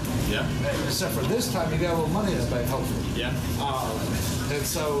first started. Yeah. Except for this time, you got a little money in the bank, hopefully. Yeah. And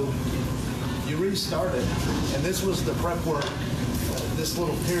so you restarted, and this was the prep work. This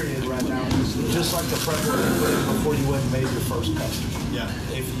little period right now is just like the prep work you put in before you went and made your first customer. Yeah.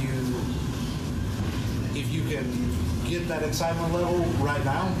 If you can get that excitement level right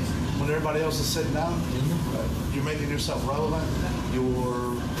now, when everybody else is sitting down, you're making yourself relevant.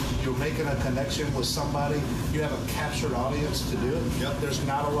 You're making a connection with somebody. You have a captured audience to do it. Yep. There's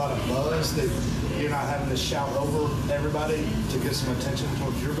not a lot of buzz that you're not having to shout over everybody to get some attention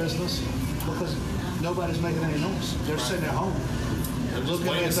towards your business because nobody's making any noise. They're sitting at home. They're just looking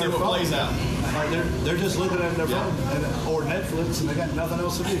waiting at to see their what phone. plays out. They're just looking at their phone or Netflix, and they got nothing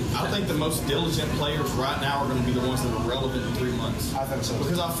else to do. I think the most diligent players right now are going to be the ones that are relevant in 3 months. I think so.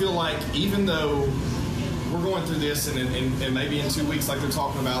 Because I feel like even though we're going through this and maybe in 2 weeks, like they're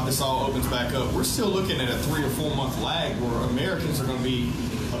talking about, this all opens back up, we're still looking at a 3 or 4 month lag where Americans are going to be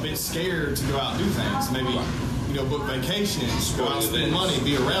a bit scared to go out and do things. Maybe, book vacations, go out and spend money,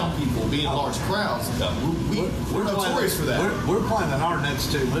 be around people, be in large crowds. We're notorious for that. We're planning our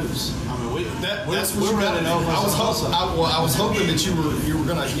next 2 moves. I mean, that's what you got to do. I was hoping that you were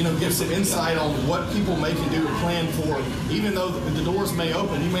going to give some insight on what people may can do and plan for. Even though the doors may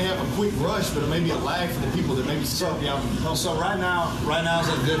open, you may have a quick rush, but it may be a lag for the people that maybe still be out. So right now is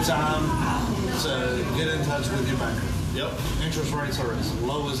a good time to get in touch with your banker. Yep. Interest rates are as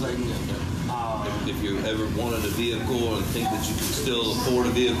low as they can get. if you ever wanted a vehicle and think that you can still afford a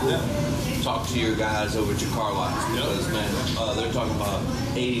vehicle, talk to your guys over at your car lots because man, they're talking about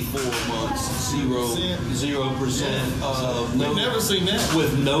 84 months, 0%. We've never seen that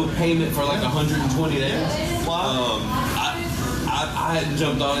with no payment for like 120 days. Wow. I hadn't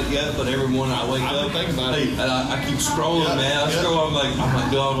jumped on it yet, but every morning I wake up and I keep scrolling, man. I scroll, I'm like,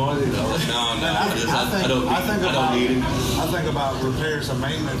 do I want it? No, I don't need it. I think about repairs and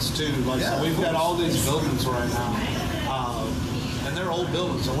maintenance too. Like, so we've got all these buildings right now, and they're old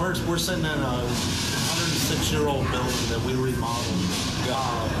buildings. And we're sitting in a 106-year-old building that we remodeled.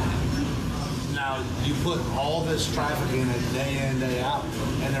 Now, you put all this traffic in it day in, day out,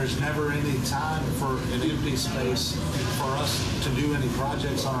 and there's never any time for an empty space for us to do any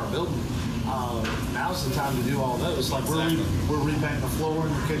projects on our building. Now's the time to do all those. Like, we're repainting the floor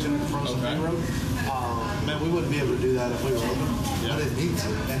in the kitchen at Frozen Hero. Man, we wouldn't be able to do that if we were open, but it needs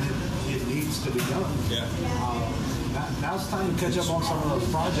it, and it needs to be done. Now it's time to catch up on some of those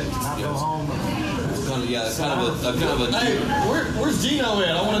projects and not go home. It's kind of a. Hey, where's Gino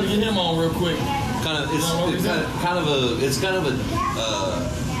at? I wanted to get him on real quick. It's kind of a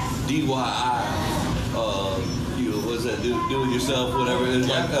DIY. What's that? Do it yourself, whatever. It's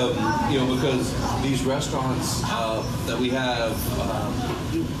like because these restaurants that we have.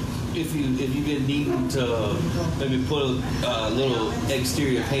 If you've been needing to maybe put a little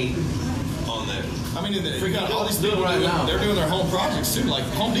exterior paint on there. I mean, we got all these people right now. They're doing their home projects too. Like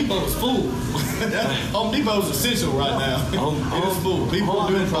Home Depot is full. Home Depot is essential right now. It is full. People are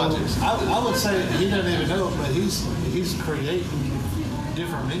doing projects. I would say he doesn't even know it, but he's creating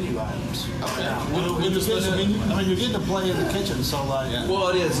different menu items. Okay. With the special menu? I mean, you get to play in the kitchen, so like. Yeah. Well,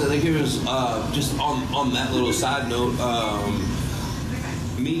 it is. I think it was just on that little side note.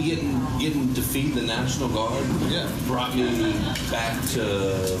 Me getting to feed the National Guard brought me back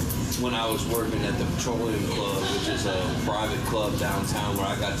to when I was working at the Petroleum Club, which is a private club downtown where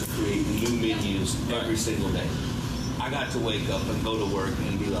I got to create new menus every single day. I got to wake up and go to work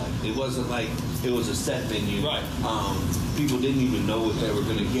and be like, it wasn't like it was a set menu. Right. People didn't even know what they were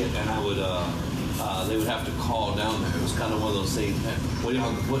going to get, and I would they would have to call down there. It was kind of one of those things. What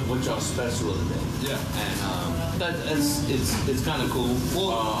y'all special today? Yeah. And it's kind of cool.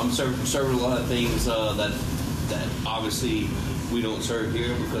 Well, I'm serving a lot of things that obviously we don't serve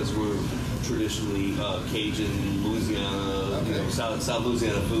here because we're traditionally Cajun, Louisiana, South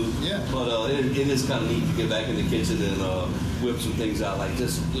Louisiana food. Yeah. But it is kind of neat to get back in the kitchen and whip some things out like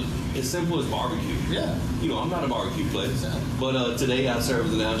just as simple as barbecue. Yeah. I'm not a barbecue place, but today I served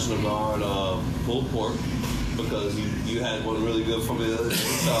the National Guard pulled pork. Because you had one really good for me the other day.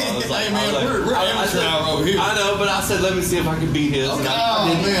 So I was like, hey man, we're amateur hour over here. I know, but I said, let me see if I can beat his. Okay.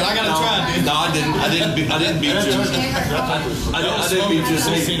 I gotta try it. No, I didn't beat you. I didn't beat you.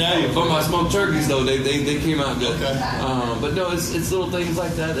 But my smoked turkeys though, they came out good. Okay. But no, it's little things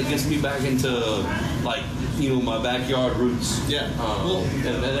like that gets me back into like my backyard roots. Yeah.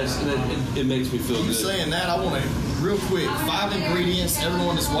 And it makes me feel good. Saying that, I want to real quick 5 ingredients.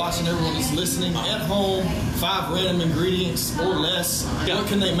 Everyone that's watching, everyone that's listening at home, 5 random ingredients or less. What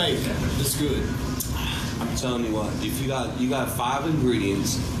can they make that's good? I'm telling you what, if you got 5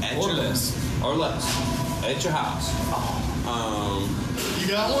 ingredients at less at your house. You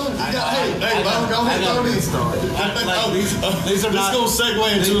got one? Hey, go ahead, throw these. These are not. Let's go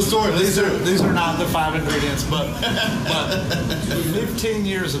segue into a story. These are not the 5 ingredients, but 15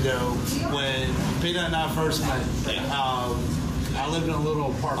 years ago when Peanut and I first met, I lived in a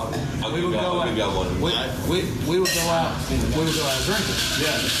little apartment. We would go out drinking.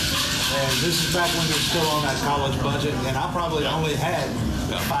 Yeah. And this is back when you're still on that college budget, and I probably only had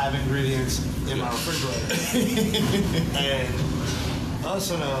 5 ingredients in my refrigerator. And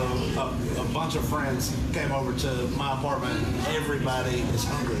us and a bunch of friends came over to my apartment. Everybody is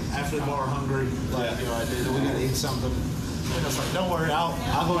hungry. After the bar, hungry. Like, we gotta eat something. And I was like, don't worry, I'll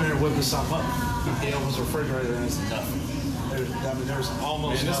go in here and whip us something up. He opens the refrigerator and it's nothing. There's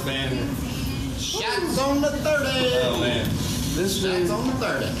almost nothing. Shots on the 30. Oh man. This dude. Shots on the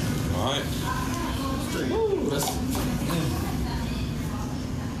 30. All right.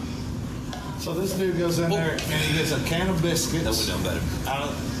 So this dude goes in there and he gets a can of biscuits. That would have done better.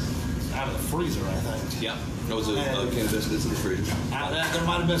 Out of the freezer, I think. Yeah. There was a can of biscuits in the fridge. There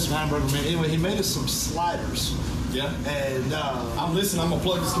might have been some hamburger meat. Anyway, he made us some sliders. Yeah. And I'm listening. I'm gonna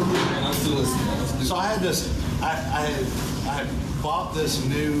plug this computer and I'm still listening. So I had this. I had bought this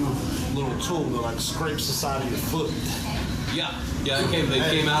new little tool that like scrapes the side of your foot. Yeah. It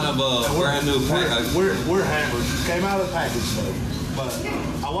came out of a brand new package. We're hammered. Came out of the package though. But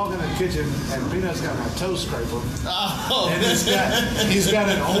I walk in the kitchen and Peanut's got my toe scraper. Oh, And he's got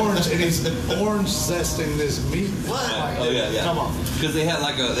an orange, and he's orange zesting this meat. What? Like, Oh yeah. Come on. Because they had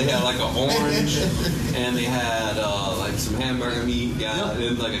like a orange, and they had like some hamburger meat,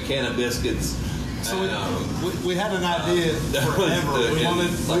 and like a can of biscuits. So And, we had an idea forever. We wanted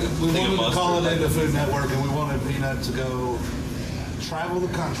to call it in the Food Network, and we wanted Peanut to go travel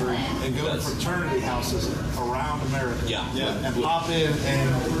the country and go to Yes. fraternity houses around America. Yeah. And pop in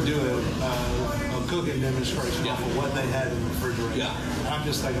and do a cooking demonstration Yeah. off of what they had in the refrigerator. Yeah. And I'm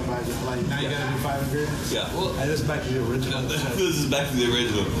just thinking about it. Like, now you Yeah. gotta do 5 ingredients. Yeah. Well, Hey, this is back to the original. this is back to the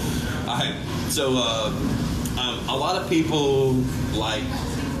original. All right. So a lot of people like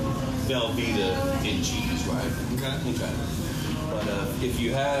Velveeta and cheese, right? Okay. But if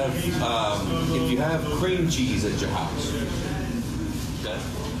you have cream cheese at your house, okay,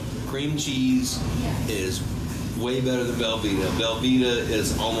 cream cheese is way better than Velveeta. Velveeta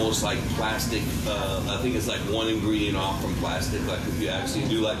is almost like plastic. I think it's like one ingredient off from plastic. Like if you actually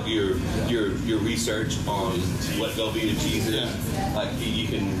do like your research on what Velveeta cheese is, like you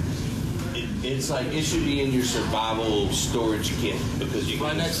can. It's like it should be in your survival storage kit because you can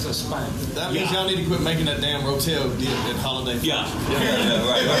Right next to Spank. That means Yeah. y'all need to quit making that damn Rotel dip at Holiday. Yeah,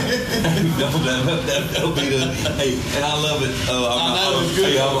 right. That'll be the. Hey, and I love it.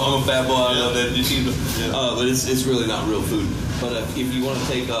 I'm a fat boy. I love that cheese, but it's really not real food. But if you want to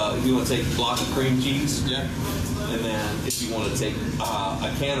take a block of cream cheese, Yeah. and then if you want to take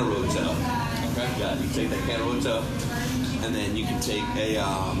a can of Rotel, okay, yeah, you take that can of Rotel, and then you can take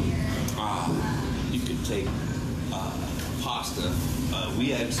pasta.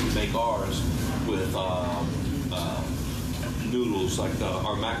 We actually make ours with noodles, like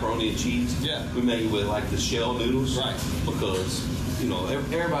our macaroni and cheese. Yeah. We make it with like the shell noodles. Right. Because,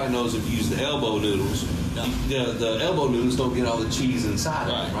 everybody knows if you use the elbow noodles, Yeah. the elbow noodles don't get all the cheese inside of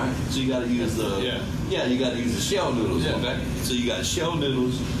them, Right. right? So you got to use you got to use the shell noodles, Yeah. okay? So you got shell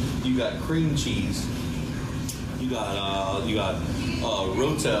noodles, you got cream cheese, you got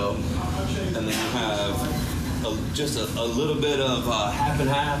Rotel, and then you have just a little bit of half and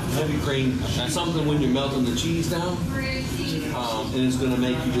half heavy cream, something when you're melting the cheese down, and it's going to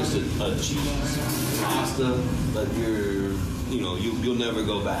make you just a cheese pasta that you'll never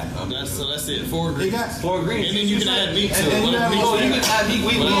go back. I mean, That's it. 4 ingredients. 4 ingredients. And then you can add meat to And then it. you What have- meat Oh, do you you can have? add meat.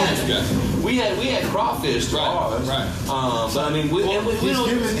 What else you got? We had crawfish to Right, ours. right. But I mean, we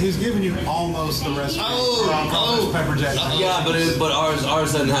don't. He's giving you almost the recipe Oh, from pepper jack. Yeah, but ours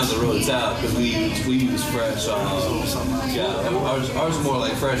doesn't have the Rotel because we use fresh. Ours is more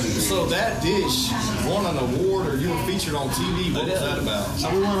like fresh ingredients. So that dish won an award, or you were featured on TV. What was that about? So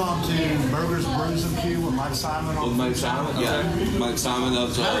we went on to Burgers, Brews, and Q with Mike Simon on With Mike Simon, Mike Simon. That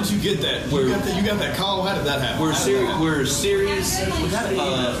was, How did you get that? You got that call. How did that happen? We're How did serious. that happen? We're serious. We got an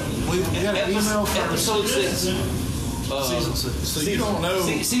email. We got an email first. Episode 6. Season 6. So you don't know.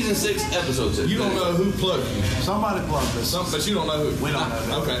 Season 6, episode 6. You don't know who plugged you. Somebody plugged us. But you don't know who. We don't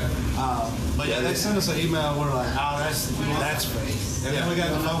know. Okay. But yeah, they sent us an email. We're like, oh, that's fake. And then we got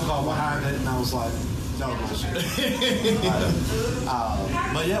the phone call behind it, and I was like, no bullshit.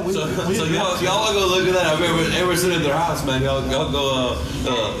 But yeah, we So y'all want to go look at that? I've ever sitting in their house, man. Y'all go.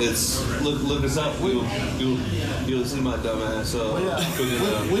 It's look us up. You'll see my dumb ass.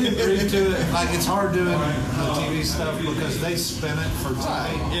 we agreed to it. Like, it's hard doing the TV stuff because they spin it for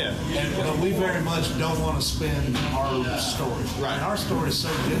time. Yeah. But we very much don't want to spin our story. Right. And our story is so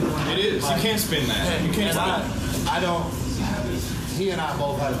genuine. It is. You can't spin that. You can't And spin. I don't. He and I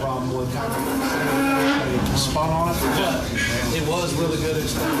both had a problem with kind of spun on it, but it was really good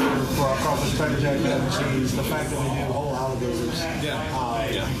exposure for our crawfish pepper jack and cheese. The fact that we do whole alligators.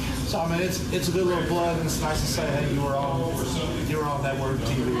 Yeah. So I mean, it's a good little plug, and it's nice to say, hey, you were on network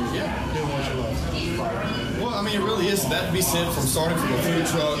TV, doing what you love. Well, I mean, it really is. That to be said, from starting from a food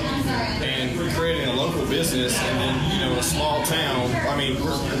truck and creating a local business, and then a small town. I mean,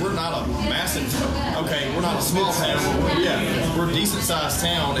 we're not a massive. Okay, we're not a small town. Yeah, we're a decent sized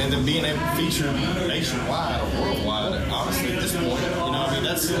town, and then being able to feature nationwide or worldwide. Honestly, at this point, I mean,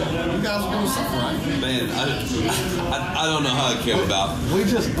 that's you guys are doing something right. Man, I don't know how I came about. We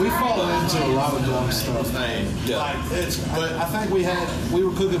fall into a lot of dumb stuff. Hey, Yeah. But I think we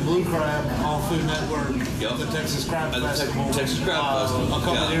were cooking blue crab on Food Network Yep. at the Texas Crab At the Festival. Texas Crab Festival. A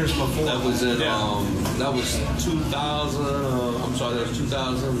couple of years before. That was in that was 2000. I'm sorry, that was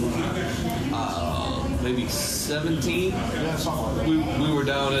 2000. Maybe 17. Yeah, something like that. We were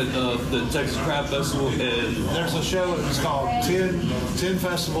down at the Texas Crab Festival, and There's a show. It's called 10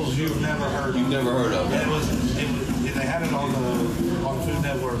 festivals you've never heard of. you've never heard of And it. it was they had it on the Food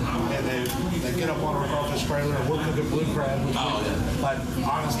Network, and they get up on our crawfish trailer, and we're cooking blue crab. Which like,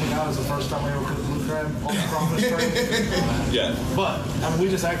 honest to God, is the first time we ever cooked blue crab on the crawfish trailer. Yeah. But I mean, we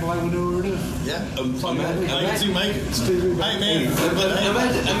just acted like we knew what we were doing. Yeah. Imagine, You make it. Hey,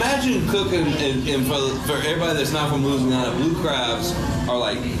 man. imagine cooking, and for everybody that's not from Louisiana, blue crabs are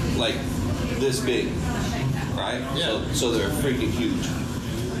like this big, right? Yeah. So they're freaking huge.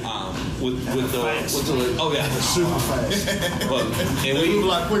 With the oh yeah, Super fast. and They move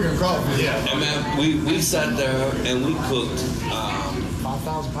like quicker than crawfish. Yeah. and man, we sat there and we cooked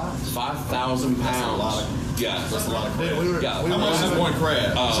 5,000 pounds. 5,000 pounds. That's a lot of- Yeah. That's a lot of crab. We were, Yeah. we How were much is having- one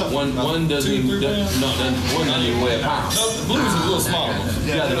crab? One doesn't 2, 3 even pounds? one doesn't even weigh a pound. No, the blues is a little smaller.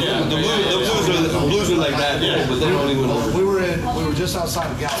 Yeah, the Yeah. blues are like that, Yeah. but they don't even. We were just outside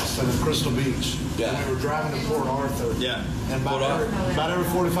of Galveston in Crystal Beach. Yeah. And we were driving to Port Arthur. Yeah. And Port about every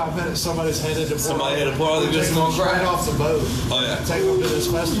 45 minutes, somebody's headed to Port Somebody Arthur. headed to Port Arthur to get Take some them crab. straight off the boat. Oh, yeah. Take them to this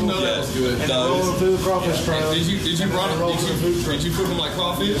festival. You know that was good. And No, rolling it's- through the crawfish trail. Did you run and it? roll through the food truck. Did you cook them like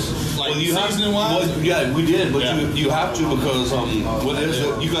crawfish? Like Well, you have seasoning wise? well, yeah, we did, but Yeah. you have to because what it is,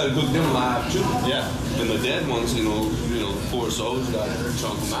 you got to cook them live too. Yeah. And the dead ones, poor souls got to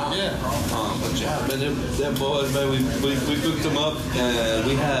chunk them out. Yeah. But yeah, man, them boys, man, we cooked them up, and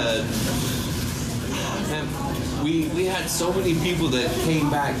we had. Man, we had so many people that came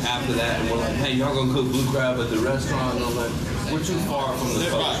back after that and were like, "Hey, y'all gonna cook blue crab at the restaurant?" And I'm like, "We're too far from the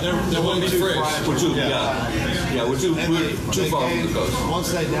coast. They wouldn't be fresh. We're too we're too And too far from the coast."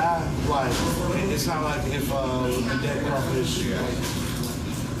 Once they die, like, it's not like if a dead crawfish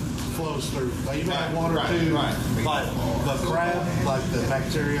flows through. Like, you may have one or Right, two, right. like the crab, like the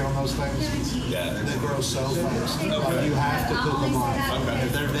bacteria on those things, Yeah. they grow so fast. Like, you have to cook them live.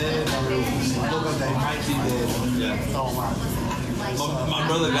 If they're dead or look like they might be dead, throw them out. My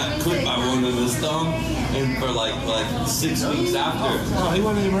brother got clipped by one in his thumb, and for like 6 weeks after. Oh, he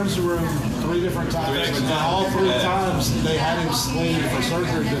went in the emergency room 3 different times. And all 3 Yeah. times they had him slated for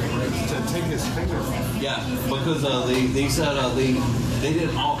surgery to take his finger off. Yeah, because they said they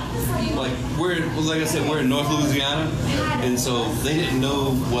didn't all like like I said, we're in North Louisiana, and so they didn't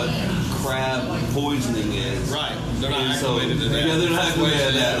know what crab poisoning is. Right. They're not And so, acclimated to that. yeah, they're not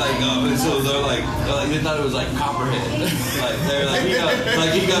acclimated to that. And so they're like they thought it was like copperhead. Like they're like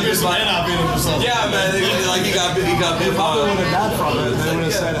he got Here's this some like anti-venom or something. yeah, man, like he got They bit probably would by. have died from it. They would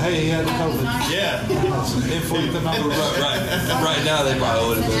have said, hey, he had COVID. Yeah. Inflict them out. Right now they probably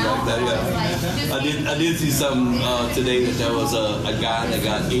would have been like that. Yeah, I did see something today that there was a guy that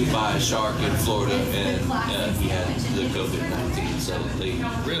got ate by a shark in Florida, and he had the COVID-19. So they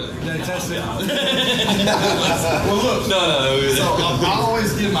Really? They tested it. Well, look. no. So I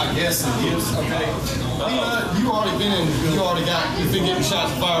always give my guests some gifts. Okay. You already you've been getting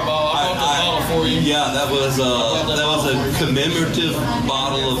shots of Fireball. I bought the bottle for you. Yeah, that was a commemorative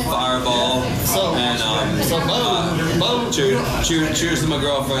bottle of Fireball. So Bo. Cheers to my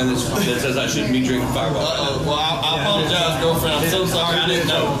girlfriend that says I shouldn't be drinking Fireball. Well, I apologize, girlfriend. I'm so sorry. I didn't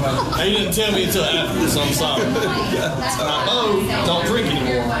know. He didn't tell me until after, so I'm sorry. Now, Bo don't drink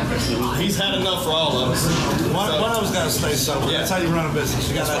anymore. He's had enough for all of us. One of us got to stay sober. Yeah. That's how you run a business.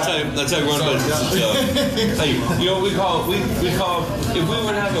 You got to. That's how we run a business. Hey, you know what we call if we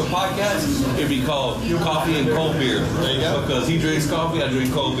were to have a podcast, it'd be called Coffee and Cold Beer. There you go. Because he drinks coffee, I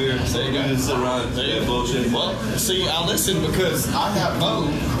drink cold beer. So There you go. we just sit around and bullshit. Well, see, I listen because I got Bo,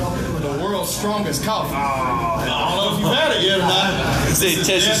 the world's strongest coffee. I don't know if you've had it yet or not. Say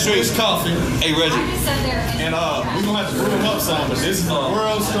Texas Street Street. coffee. Hey Reggie. And we're gonna have to brew them up some, but this is the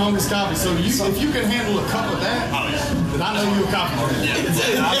world's strongest coffee. So if you can handle a cup of that, then I know you're a coffee drinker.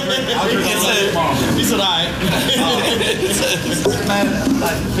 He said, all right. Man,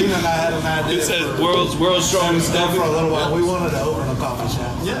 like Pina and I had an idea. It says world's strongest for coffee. a little while. We wanted to open a coffee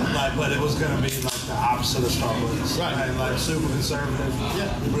shop. Yeah. But it was going to be like the opposite of Starbucks. Right. And like super conservative. Yeah.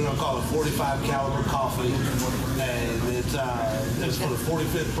 We're going to call it 45 caliber coffee. And it's for the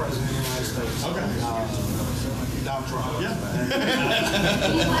 45th president of the United States. Okay. Donald Trump. Yeah.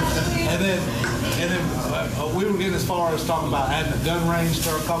 And then we were getting as far as talking about adding a gun range to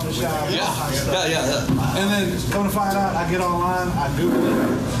our coffee shop. Yeah. And then come to find out, I get online, I Google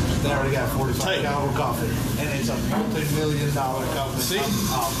it. They already got 45 caliber coffee, and it's a multi-million-dollar company. See?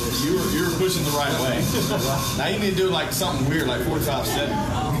 Office. You were pushing the right way. Now you need to do like something weird, like 45-7.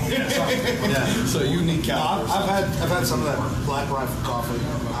 Yeah. So you need calories. I've had some of that Black Rifle coffee.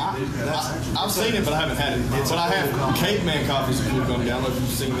 I've seen it, but I haven't had it. But I have Caveman coffees that will come down. I don't know if you've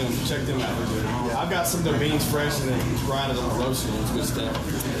seen them. Check them out. I've got some of their beans fresh and then grinded on the roasted ones. Good stuff.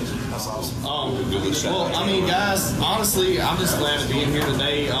 That's awesome. Well, I mean, guys, honestly, I'm just glad to be in here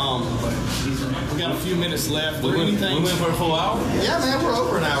today. We got a few minutes left. We Is there went anything? for a full hour. Yeah, man, we're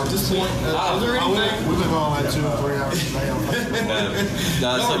over an hour at this point. Is there anything? We've been going like 2 or 3 hours a day on Facebook.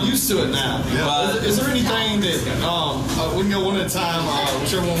 No, we're used to it now. Is there anything that we can go one at a time?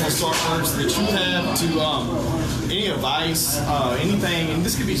 Whichever one will start first. That you have to any advice, anything, and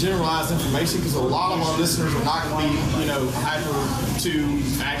this could be generalized information because a lot of our listeners are not going to be, hyper to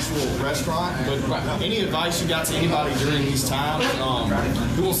actual restaurant. But any advice you got to anybody during these times?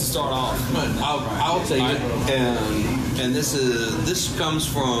 Who wants to start off? I'll take it, and this comes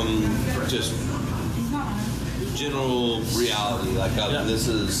from just general reality. Like this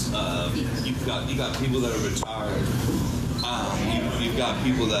is you've got people that are retired. You've got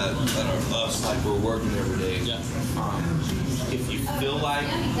people that are us, like we're working every day. Yeah. If you feel like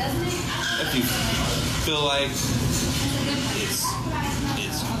it's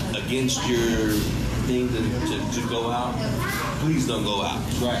against your thing to go out, please don't go out.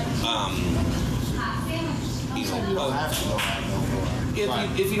 Right. You don't have to go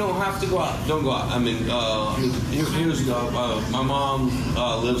out. If you don't have to go out, don't go out. I mean, here's my mom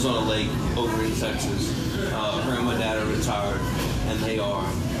lives on a lake over in Texas. Her and my dad are retired, and they're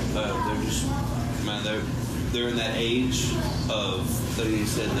just, man, they're in that age of, they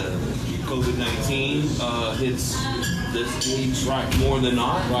said COVID-19 hits this age more than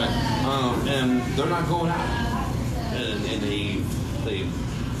not, and they're not going out, and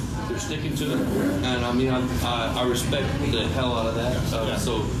they're sticking to it, and I mean I respect the hell out of that.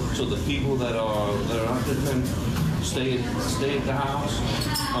 So the people that are not doing, stay at the house.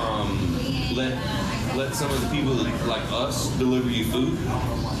 Let some of the people like us deliver you food.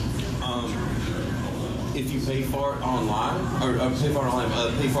 If you pay for it online or pay for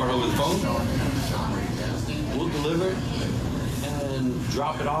it over the phone, we'll deliver it and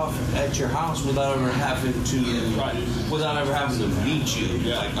drop it off at your house without ever having to meet you.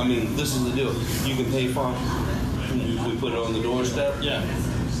 Yeah. Like, I mean, this is the deal. You can pay for it. We put it on the doorstep. Yeah.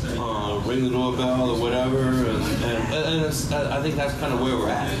 Ring the doorbell or whatever, and I think that's kind of where we're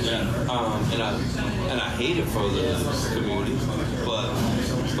at. Yeah. And I hate it for the community, but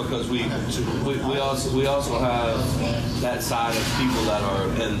because we also have that side of people that are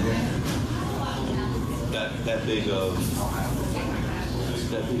in that big of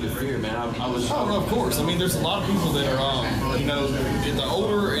fear, man. Of course. I mean, there's a lot of people that are, the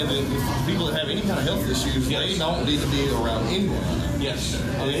older and the people that have any kind of health issues, they don't need to be around anyone. Yes.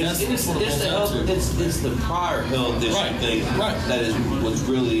 I mean, it's the prior health issue thing that is what's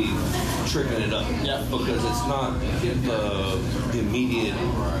really tricking it up. Yeah. Because it's not the immediate,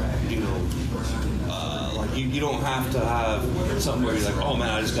 like you don't have to have something where you're like, oh man,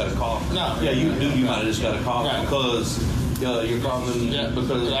 I just got a cough. No. Yeah, you do. You might have just got a cough because you're coughing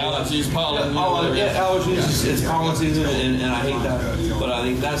because allergies, pollen. Allergies. It's pollen season, and I hate that. But I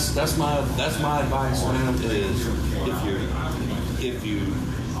think that's my advice, man. Is if you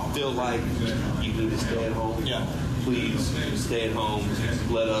feel like you need to stay at home, please stay at home.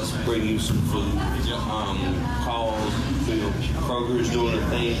 Let us bring you some food. Call. Kroger's doing a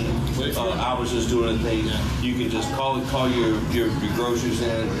thing. Ours is doing a thing. You can just call your groceries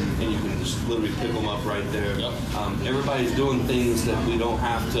in, and you can just literally pick them up right there. Everybody's doing things that we don't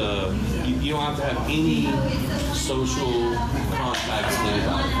have to. You don't have to have any social contact with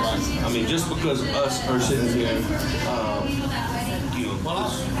anybody. I mean, just because us are sitting here.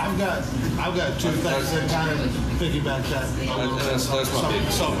 Well, I've got two things that kind of piggyback that. That's my big.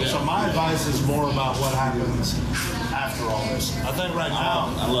 So my advice is more about what happens after all this. I think right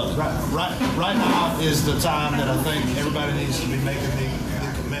now, I love it. Right now is the time that I think everybody needs to be making the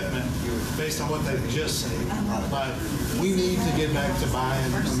commitment based on what they've just said. But we need to get back to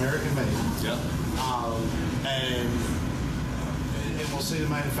buying American made. And we'll see the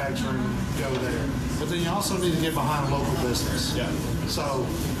manufacturing go there. But then you also need to get behind local business. So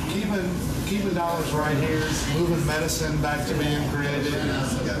keeping dollars right here, moving medicine back to being created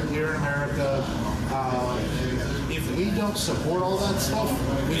here in America. If we don't support all that stuff,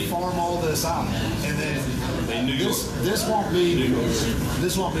 we farm all this out, and then this won't be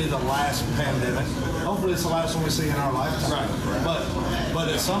the last pandemic. Hopefully, it's the last one we see in our lifetime. But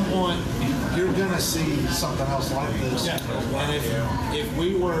at some point, you're gonna see something else like this. And if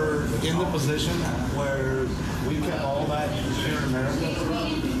we were in the position where we kept all that here in America,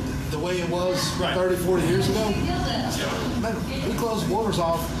 the way it was 30, 40 years ago, man, we closed borders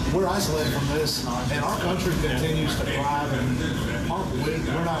off. We're isolated from this, and our country continues to thrive, and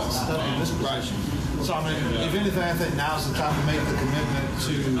we're not stuck in this position. So, I mean, if anything, I think now's the time to make the commitment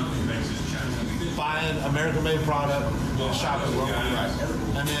to buying American-made product, shopping local,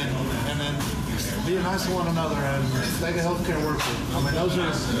 and then be being nice to one another and make a healthcare worker. I mean, those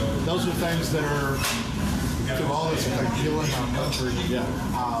are things that are to all this like killing our country. Yeah.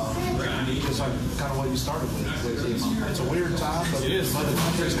 Because like kind of what you started with. It's a weird time, but It is. but the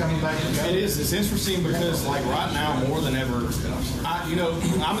country's coming back together. It is. It's interesting because, like, right now more than ever,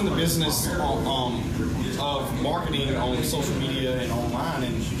 I'm in the business of marketing on social media and online,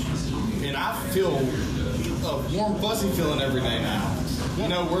 and I feel a warm, fuzzy feeling every day now. You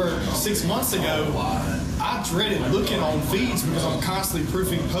know, where 6 months ago, I dreaded looking on feeds because I'm constantly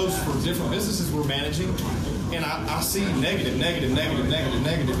proofing posts for different businesses we're managing, and I see negative,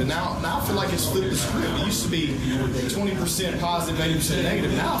 and now I feel like it's flipped the script. It used to be 20% positive, 80%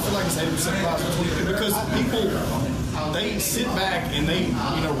 negative. Now I feel like it's 80% positive because people, they sit back and they,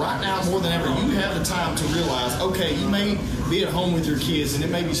 right now more than ever, you have the time to realize, okay, you may be at home with your kids and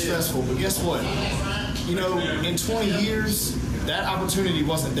it may be stressful, but guess what? In 20 years, that opportunity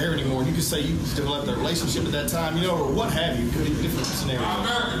wasn't there anymore. You could say you developed a relationship at that time, or what have you. It could be a different scenario.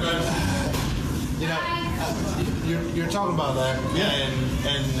 You're talking about that. Yeah.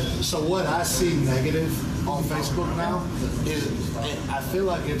 And so what I see negative on Facebook now is I feel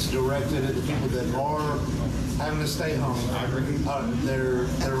like it's directed at the people that are having to stay home. I agree.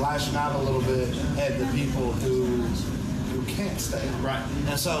 They're lashing out a little bit at the people who can't stay home. Right.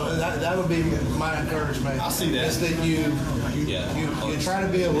 And so that would be my encouragement. I see that. Is that you try to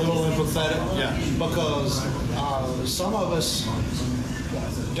be a little empathetic. Yeah. Because some of us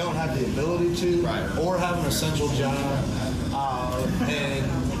don't have the ability to, Right. or have an essential job,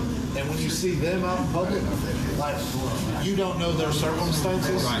 and when you see them out in public, like you don't know their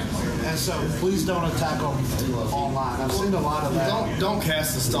circumstances, Right. And so please don't attack them online. I've seen a lot of that. Don't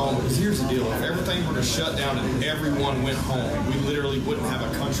cast a stone, because here's the deal. If everything were to shut down and everyone went home, we literally wouldn't have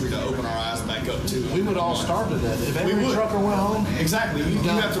a country to open our eyes back up to. We would all starve to death if every would. trucker went home. Exactly. You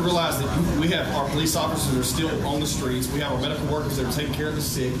have to realize that we have our police officers that are still on the streets. We have our medical workers that are taking care of the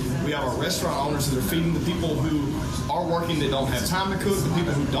sick. We have our restaurant owners that are feeding the people who are working that don't have time to cook, the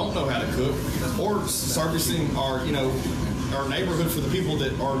people who don't know how to cook, or servicing our neighborhood for the people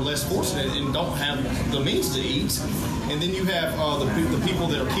that are less fortunate and don't have the means to eat. And then you have the people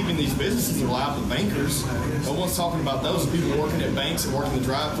that are keeping these businesses alive, the bankers. No one's talking about those people working at banks and working the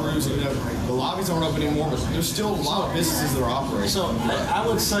drive-thrus. The lobbies aren't open anymore, but there's still a lot of businesses that are operating. So I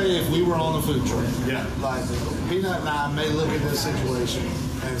would say if we were on the food truck, Yeah. like Peanut and I may look at this situation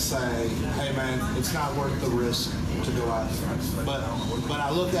and say, hey man, it's not worth the risk to go out there. But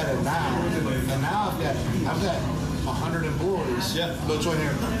I look at it now, and now I've got 100 employees between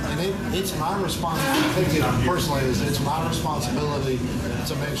here, and it's my responsibility. I think it personally it's my responsibility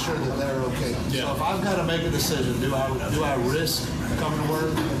to make sure that they're okay. Yeah. So if I've got to make a decision, do I risk coming to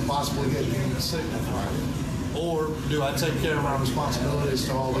work and possibly getting sick, or do I take care of my responsibilities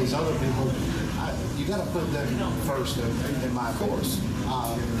to all these other people? You got to put them first in my course.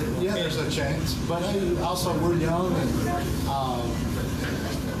 Yeah, there's a chance, but hey, also we're young and.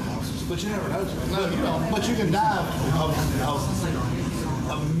 But you never know. No, you don't. But you can die of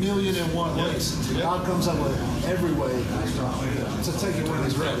a million and one ways. God comes up with every way to take you when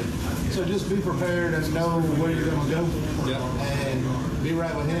He's ready. So just be prepared and know where you're going to go, and be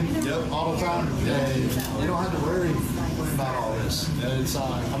right with Him all the time. And you don't have to worry about all this. It's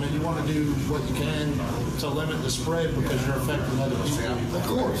you want to do what you can to limit the spread because you're affecting other people. Of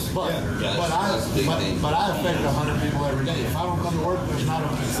course. But I affect 100 people every day. If I don't come to work, there's not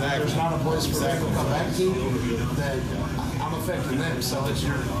a place for them to come back to. That I'm affecting them. So it's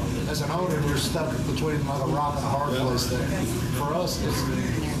as an owner, you're stuck between like a rock and a hard place. There. For us,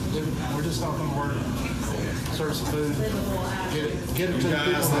 we're just not going to work. Serve some food. Get it to the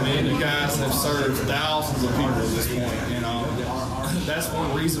people. You guys have served thousands of people at this point, that's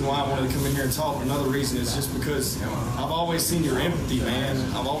one reason why I wanted to come in here and talk. Another reason is just because I've always seen your empathy, man.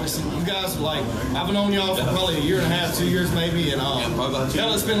 I've always seen you guys I've known y'all for probably a year and a half, 2 years maybe, and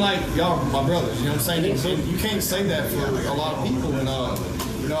hell, it's been like y'all my brothers. You know what I'm saying? You can't say that for a lot of people, and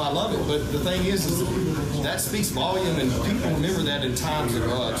I love it. But the thing is that speaks volume, and people remember that in times of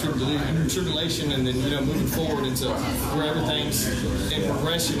tribulation, and then moving forward into where everything's in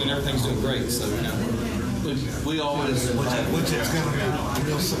progression and everything's doing great. So we always which is going to be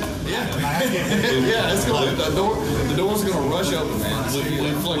real soon. yeah, it's going the doors are going to rush open, man.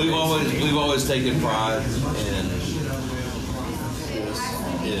 We've always taken pride in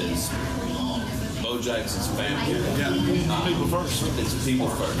is Bo Jackson's family. People first. It's people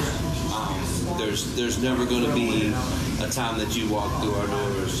first. There's never going to be a time that you walk through our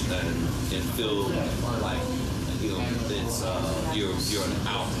doors and feel like you're an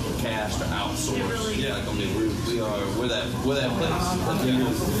outcast or outsourced. Yeah. Like, I mean, we're that place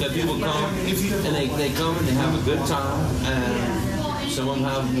that people come and they come and they have a good time, and some of them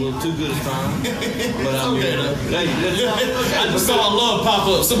have a little too good a time. But I mean, I just saw a love pop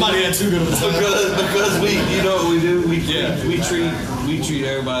up. Somebody had too good of a time. because we, you know what we do? We treat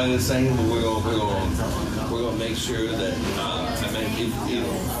everybody the same, but we're gonna make sure that I mean,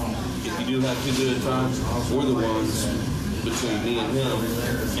 if you do have too good a time, we're the ones between me and him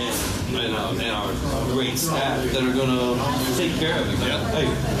and our great staff that are gonna take care of it. Hey,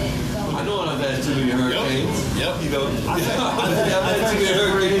 I know I've had too many hurricanes. Yep. You know, I've had too many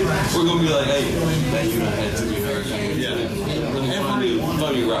hurricanes. We're gonna be like, hey, man, you done had too many hurricanes. Yeah.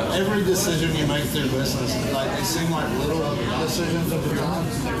 Funny right. Every decision you make through business, like they seem like little decisions at the time,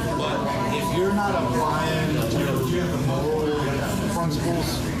 but if you're not applying your moral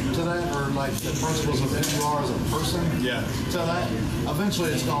principles to that, or like the principles of who you are as a person, to that,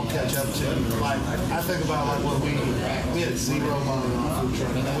 eventually it's gonna catch up to you. Like I think about like when we had zero money on our food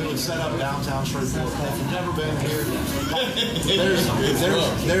truck, and then we would set up downtown Shreveport. If you've never been here,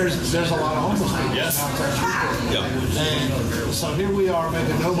 there's a lot of homeless people in downtown Shreveport. Yeah. And so here we are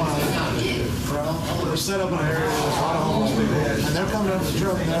making no money. We're set up in an area where there's a lot of homeless people, and they're coming up to the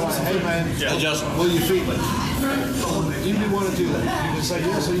truck and they're like, "Hey man, will you feed me? Do you want to do that?" You can say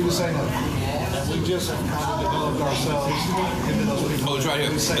yes or you can say no. And we just have kind of developed ourselves into those people. Oh, it's right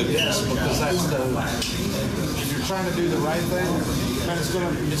here. We say yes because that's if you're trying to do the right thing, and it's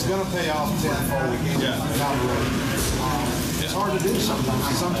gonna pay off tenfold. It's hard to do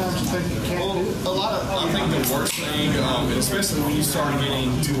sometimes. Sometimes you think you can't do it. I think the worst thing, especially when you start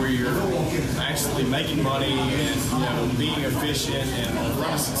getting to where you're actually making money and being efficient and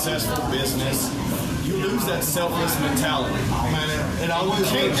run a successful business, you lose that selfless mentality. Man, it always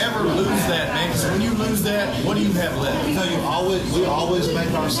You can't ever lose that, man. Because when you lose that, what do you have left? we always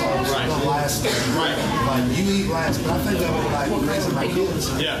make ourselves the last thing. Right. Like you eat last, but I think of it like raising my kids.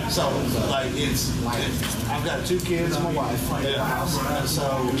 Yeah. So like I've got 2 kids and my wife in the house. And so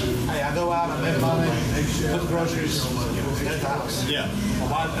hey, I go out, I make money, put groceries at the house. Yeah.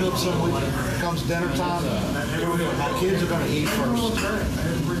 My wife cooks them. When it comes dinner time, my kids are gonna eat first.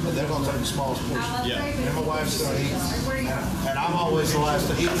 But they're gonna take the smallest portion. Yeah. And my wife's gonna eat. And I'm always the last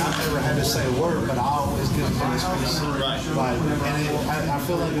to eat. I've never had to say a word, but I always give them this piece. Right. Like, and I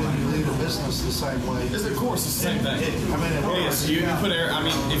feel like when you lead a business the same way. Of course, it's the same thing. It works. You put. I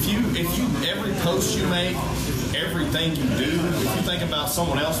mean, if you every post you make, everything you do, if you think about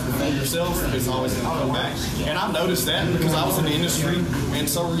someone else before yourself, it's always going to come back. And I've noticed that because I was in the industry, and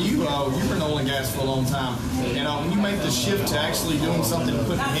so were you. You were in oil and gas for a long time. And when you make the shift to actually doing something,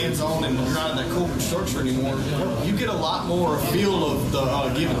 putting your hands on, and you're not in that corporate structure anymore, you get a lot more feel of the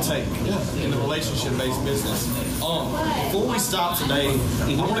give and take in the relationship-based business. Before we stop today,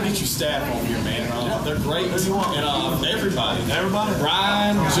 I want to get you staff on here, man. They're great, and everybody,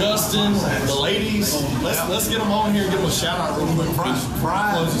 Ryan, Justin, the ladies. Let's get them on here and give them a shout out real quick.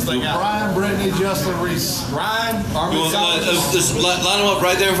 Close this thing out. Brian, Brittany, Justin, Reese. Ryan, our Just line them up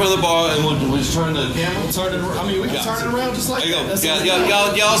right there in front of the bar, and we'll just turn the camera. We can turn it around just like There you go.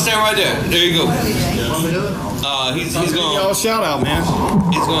 that. Y'all stand right there. There you go. Want me to do it? He's Y'all going. shout out, man.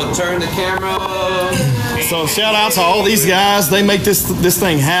 He's going to turn the camera. So shout out to all these guys. They make this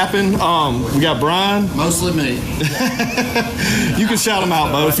thing happen. We got Brian. Mostly me. You can shout them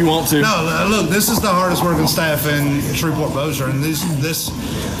out, Bo, if you want to. No, look, this is the hardest working staff in Shreveport-Bossier, and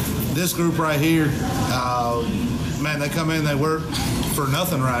this group right here, man, they come in, they work for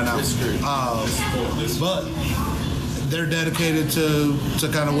nothing right now. But they're dedicated to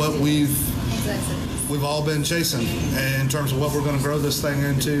kind of what we've all been chasing in terms of what we're going to grow this thing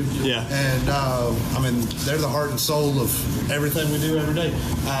into. Yeah. And I mean, they're the heart and soul of everything we do every day.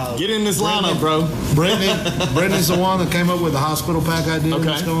 Get in this lineup, bro. Brittany's the one that came up with the hospital pack idea. Okay.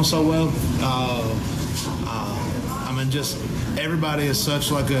 That's going so well. I mean, just everybody is such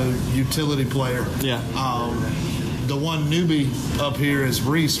like a utility player. Yeah. The one newbie up here is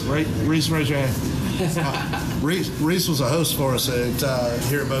Reese. Right? Reese, raise your hand. Reese was a host for us at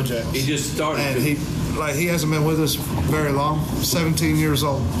here at Bojack. He just started. And he hasn't been with us very long. 17 years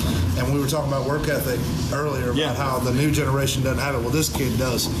old. And we were talking about work ethic earlier about how the new generation doesn't have it. Well, this kid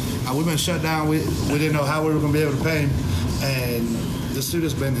does. We've been shut down. We didn't know how we were going to be able to pay him. And this dude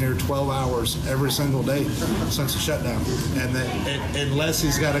has been here 12 hours every single day since the shutdown. And unless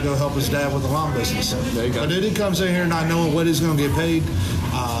he's got to go help his dad with the lawn business. There you go. But dude, he comes in here not knowing what he's going to get paid,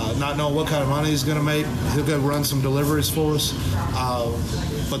 not knowing what kind of money he's going to make. He'll go run some deliveries for us.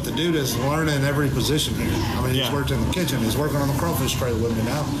 But the dude is learning every position here. I mean, he's worked in the kitchen. He's working on the crawfish tray with me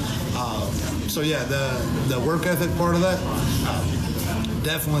now. So yeah, the work ethic part of that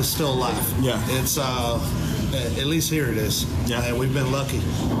definitely still alive. Yeah. It's at least here it is. Yeah. And we've been lucky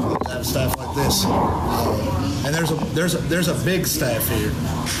to have staff like this. And there's a big staff here.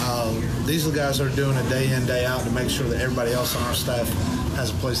 These are the guys that are doing it day in, day out to make sure that everybody else on our staff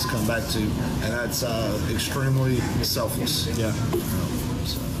has a place to come back to, and that's extremely selfless. Yeah.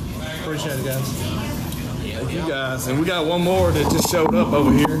 Appreciate it, guys. Thank you guys. And we got one more that just showed up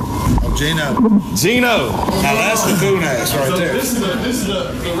over here. Oh, Gino. Gino. Now that's the coon ass right So there. this is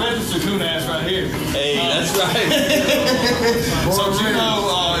the registered coon ass right here. Hey, that's right. So Gino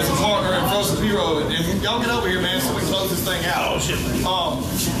is a partner in Frozen Hero, and y'all get over here, man, so we can close this thing out. Oh shit.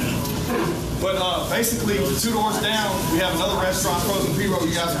 But basically, 2 doors down, we have another restaurant, Frozen Hero.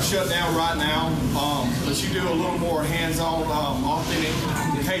 You guys are shut down right now, but you do a little more hands-on, authentic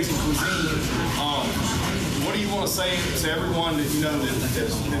Cajun cuisine. What do you want to say to everyone that you know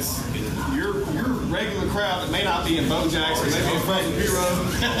that's your regular crowd that may not be in Bojack's or maybe in Frozen Hero?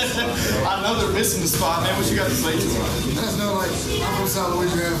 I know they're missing the spot, man. What you got to say to them? That's not like I'm from South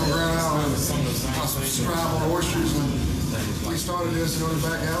Louisiana from Grand Island. I subscribe on oysters, and we started this in the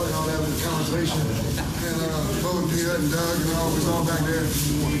back alley and all that with conversation. And Bo and Peanut and Doug and all was all back there.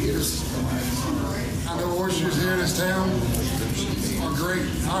 I know oysters here in this town are great.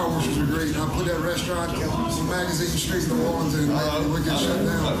 Our oysters are great. I put that restaurant in Magazine Street in New Orleans, and we get shut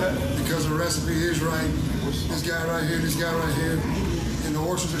down because the recipe is right. This guy right here, this guy right here. And the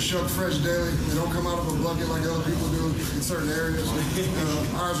oysters are shucked fresh daily. They don't come out of a bucket like other people do in certain areas.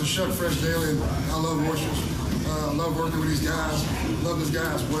 Ours are shucked fresh daily, and I love oysters. I love working with these guys. Love this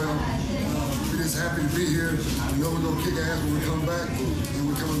guy as well. We're just happy to be here. We know we're gonna kick ass when we come back, and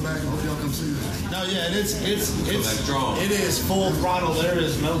we're coming back. I hope y'all come see us. No, yeah, it is full throttle. There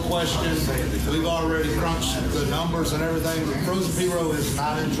is no question. We've already crunched the numbers and everything. Frozen Hero is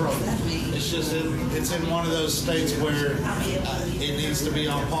not in trouble. It's just it's in one of those states where it needs to be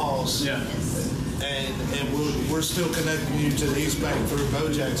on pause. Yeah. And we're still connecting you to the East Bank through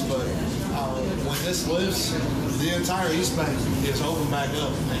Bojack's, but when this lifts, the entire East Bank is open back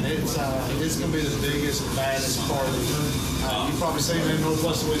up, and it's going to be the biggest, baddest party. You've probably seen it in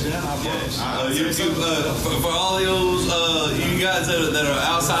Northwest Louisiana. I promise. For all those you guys that are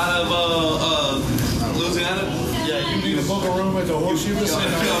outside of Louisiana. Yeah, you need to book a room at the Horseshoe Casino.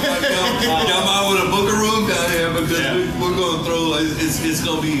 Y'all might want to book a room down here because we're going to throw. It's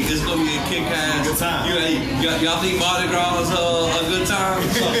gonna be a kick ass. Good time. Y'all think Mardi Gras is a good time?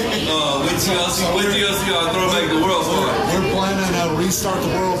 Wait till y'all see our throwback the world party. We're planning to restart the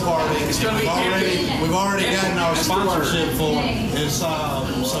world party. We've already gotten our sponsorship for it. It's so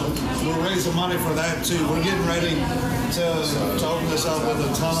we're raising money for that too. We're getting ready to open this up with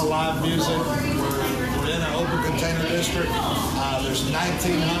a ton of live music. We're in an open container district. There's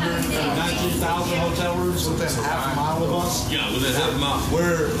 19,000 hotel rooms within half a mile of us. Yeah, within half a mile.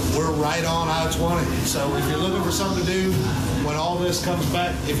 We're right on I-20. So if you're looking for something to do when all this comes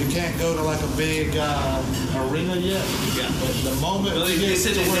back, if you can't go to like a big arena yet, the moment They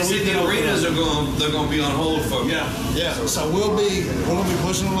said the arenas are going to be on hold for. yeah. So we're gonna be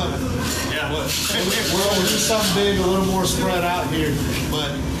pushing the limit. Yeah. We'll do something big, a little more spread out here.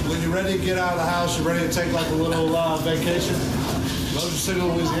 But when you're ready to get out of the house, you're ready to take like a little vacation. Bossier City,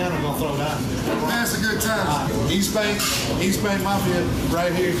 Louisiana, gonna throw down. That's a good time. East Bank Mafia,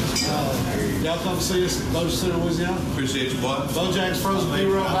 right here. Y'all come see us, Bossier City, Louisiana. Appreciate you, boy. Bojack's Frozen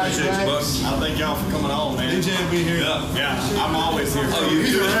Hero. I appreciate you, bud. I thank y'all for coming on, man. DJ will be here. Yeah, I'm always here. Oh, you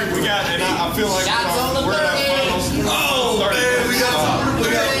here? We got, and I feel like we're at finals. Oh, man, we got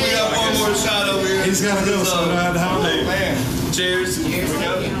one more shot over here. He's gotta go, so we don't have to have him. Man, Cheers. here we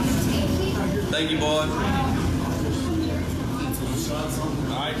go. Thank you, boy.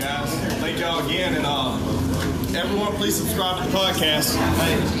 All right, guys. Thank y'all again, and everyone, please subscribe to the podcast.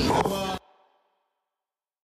 Hey,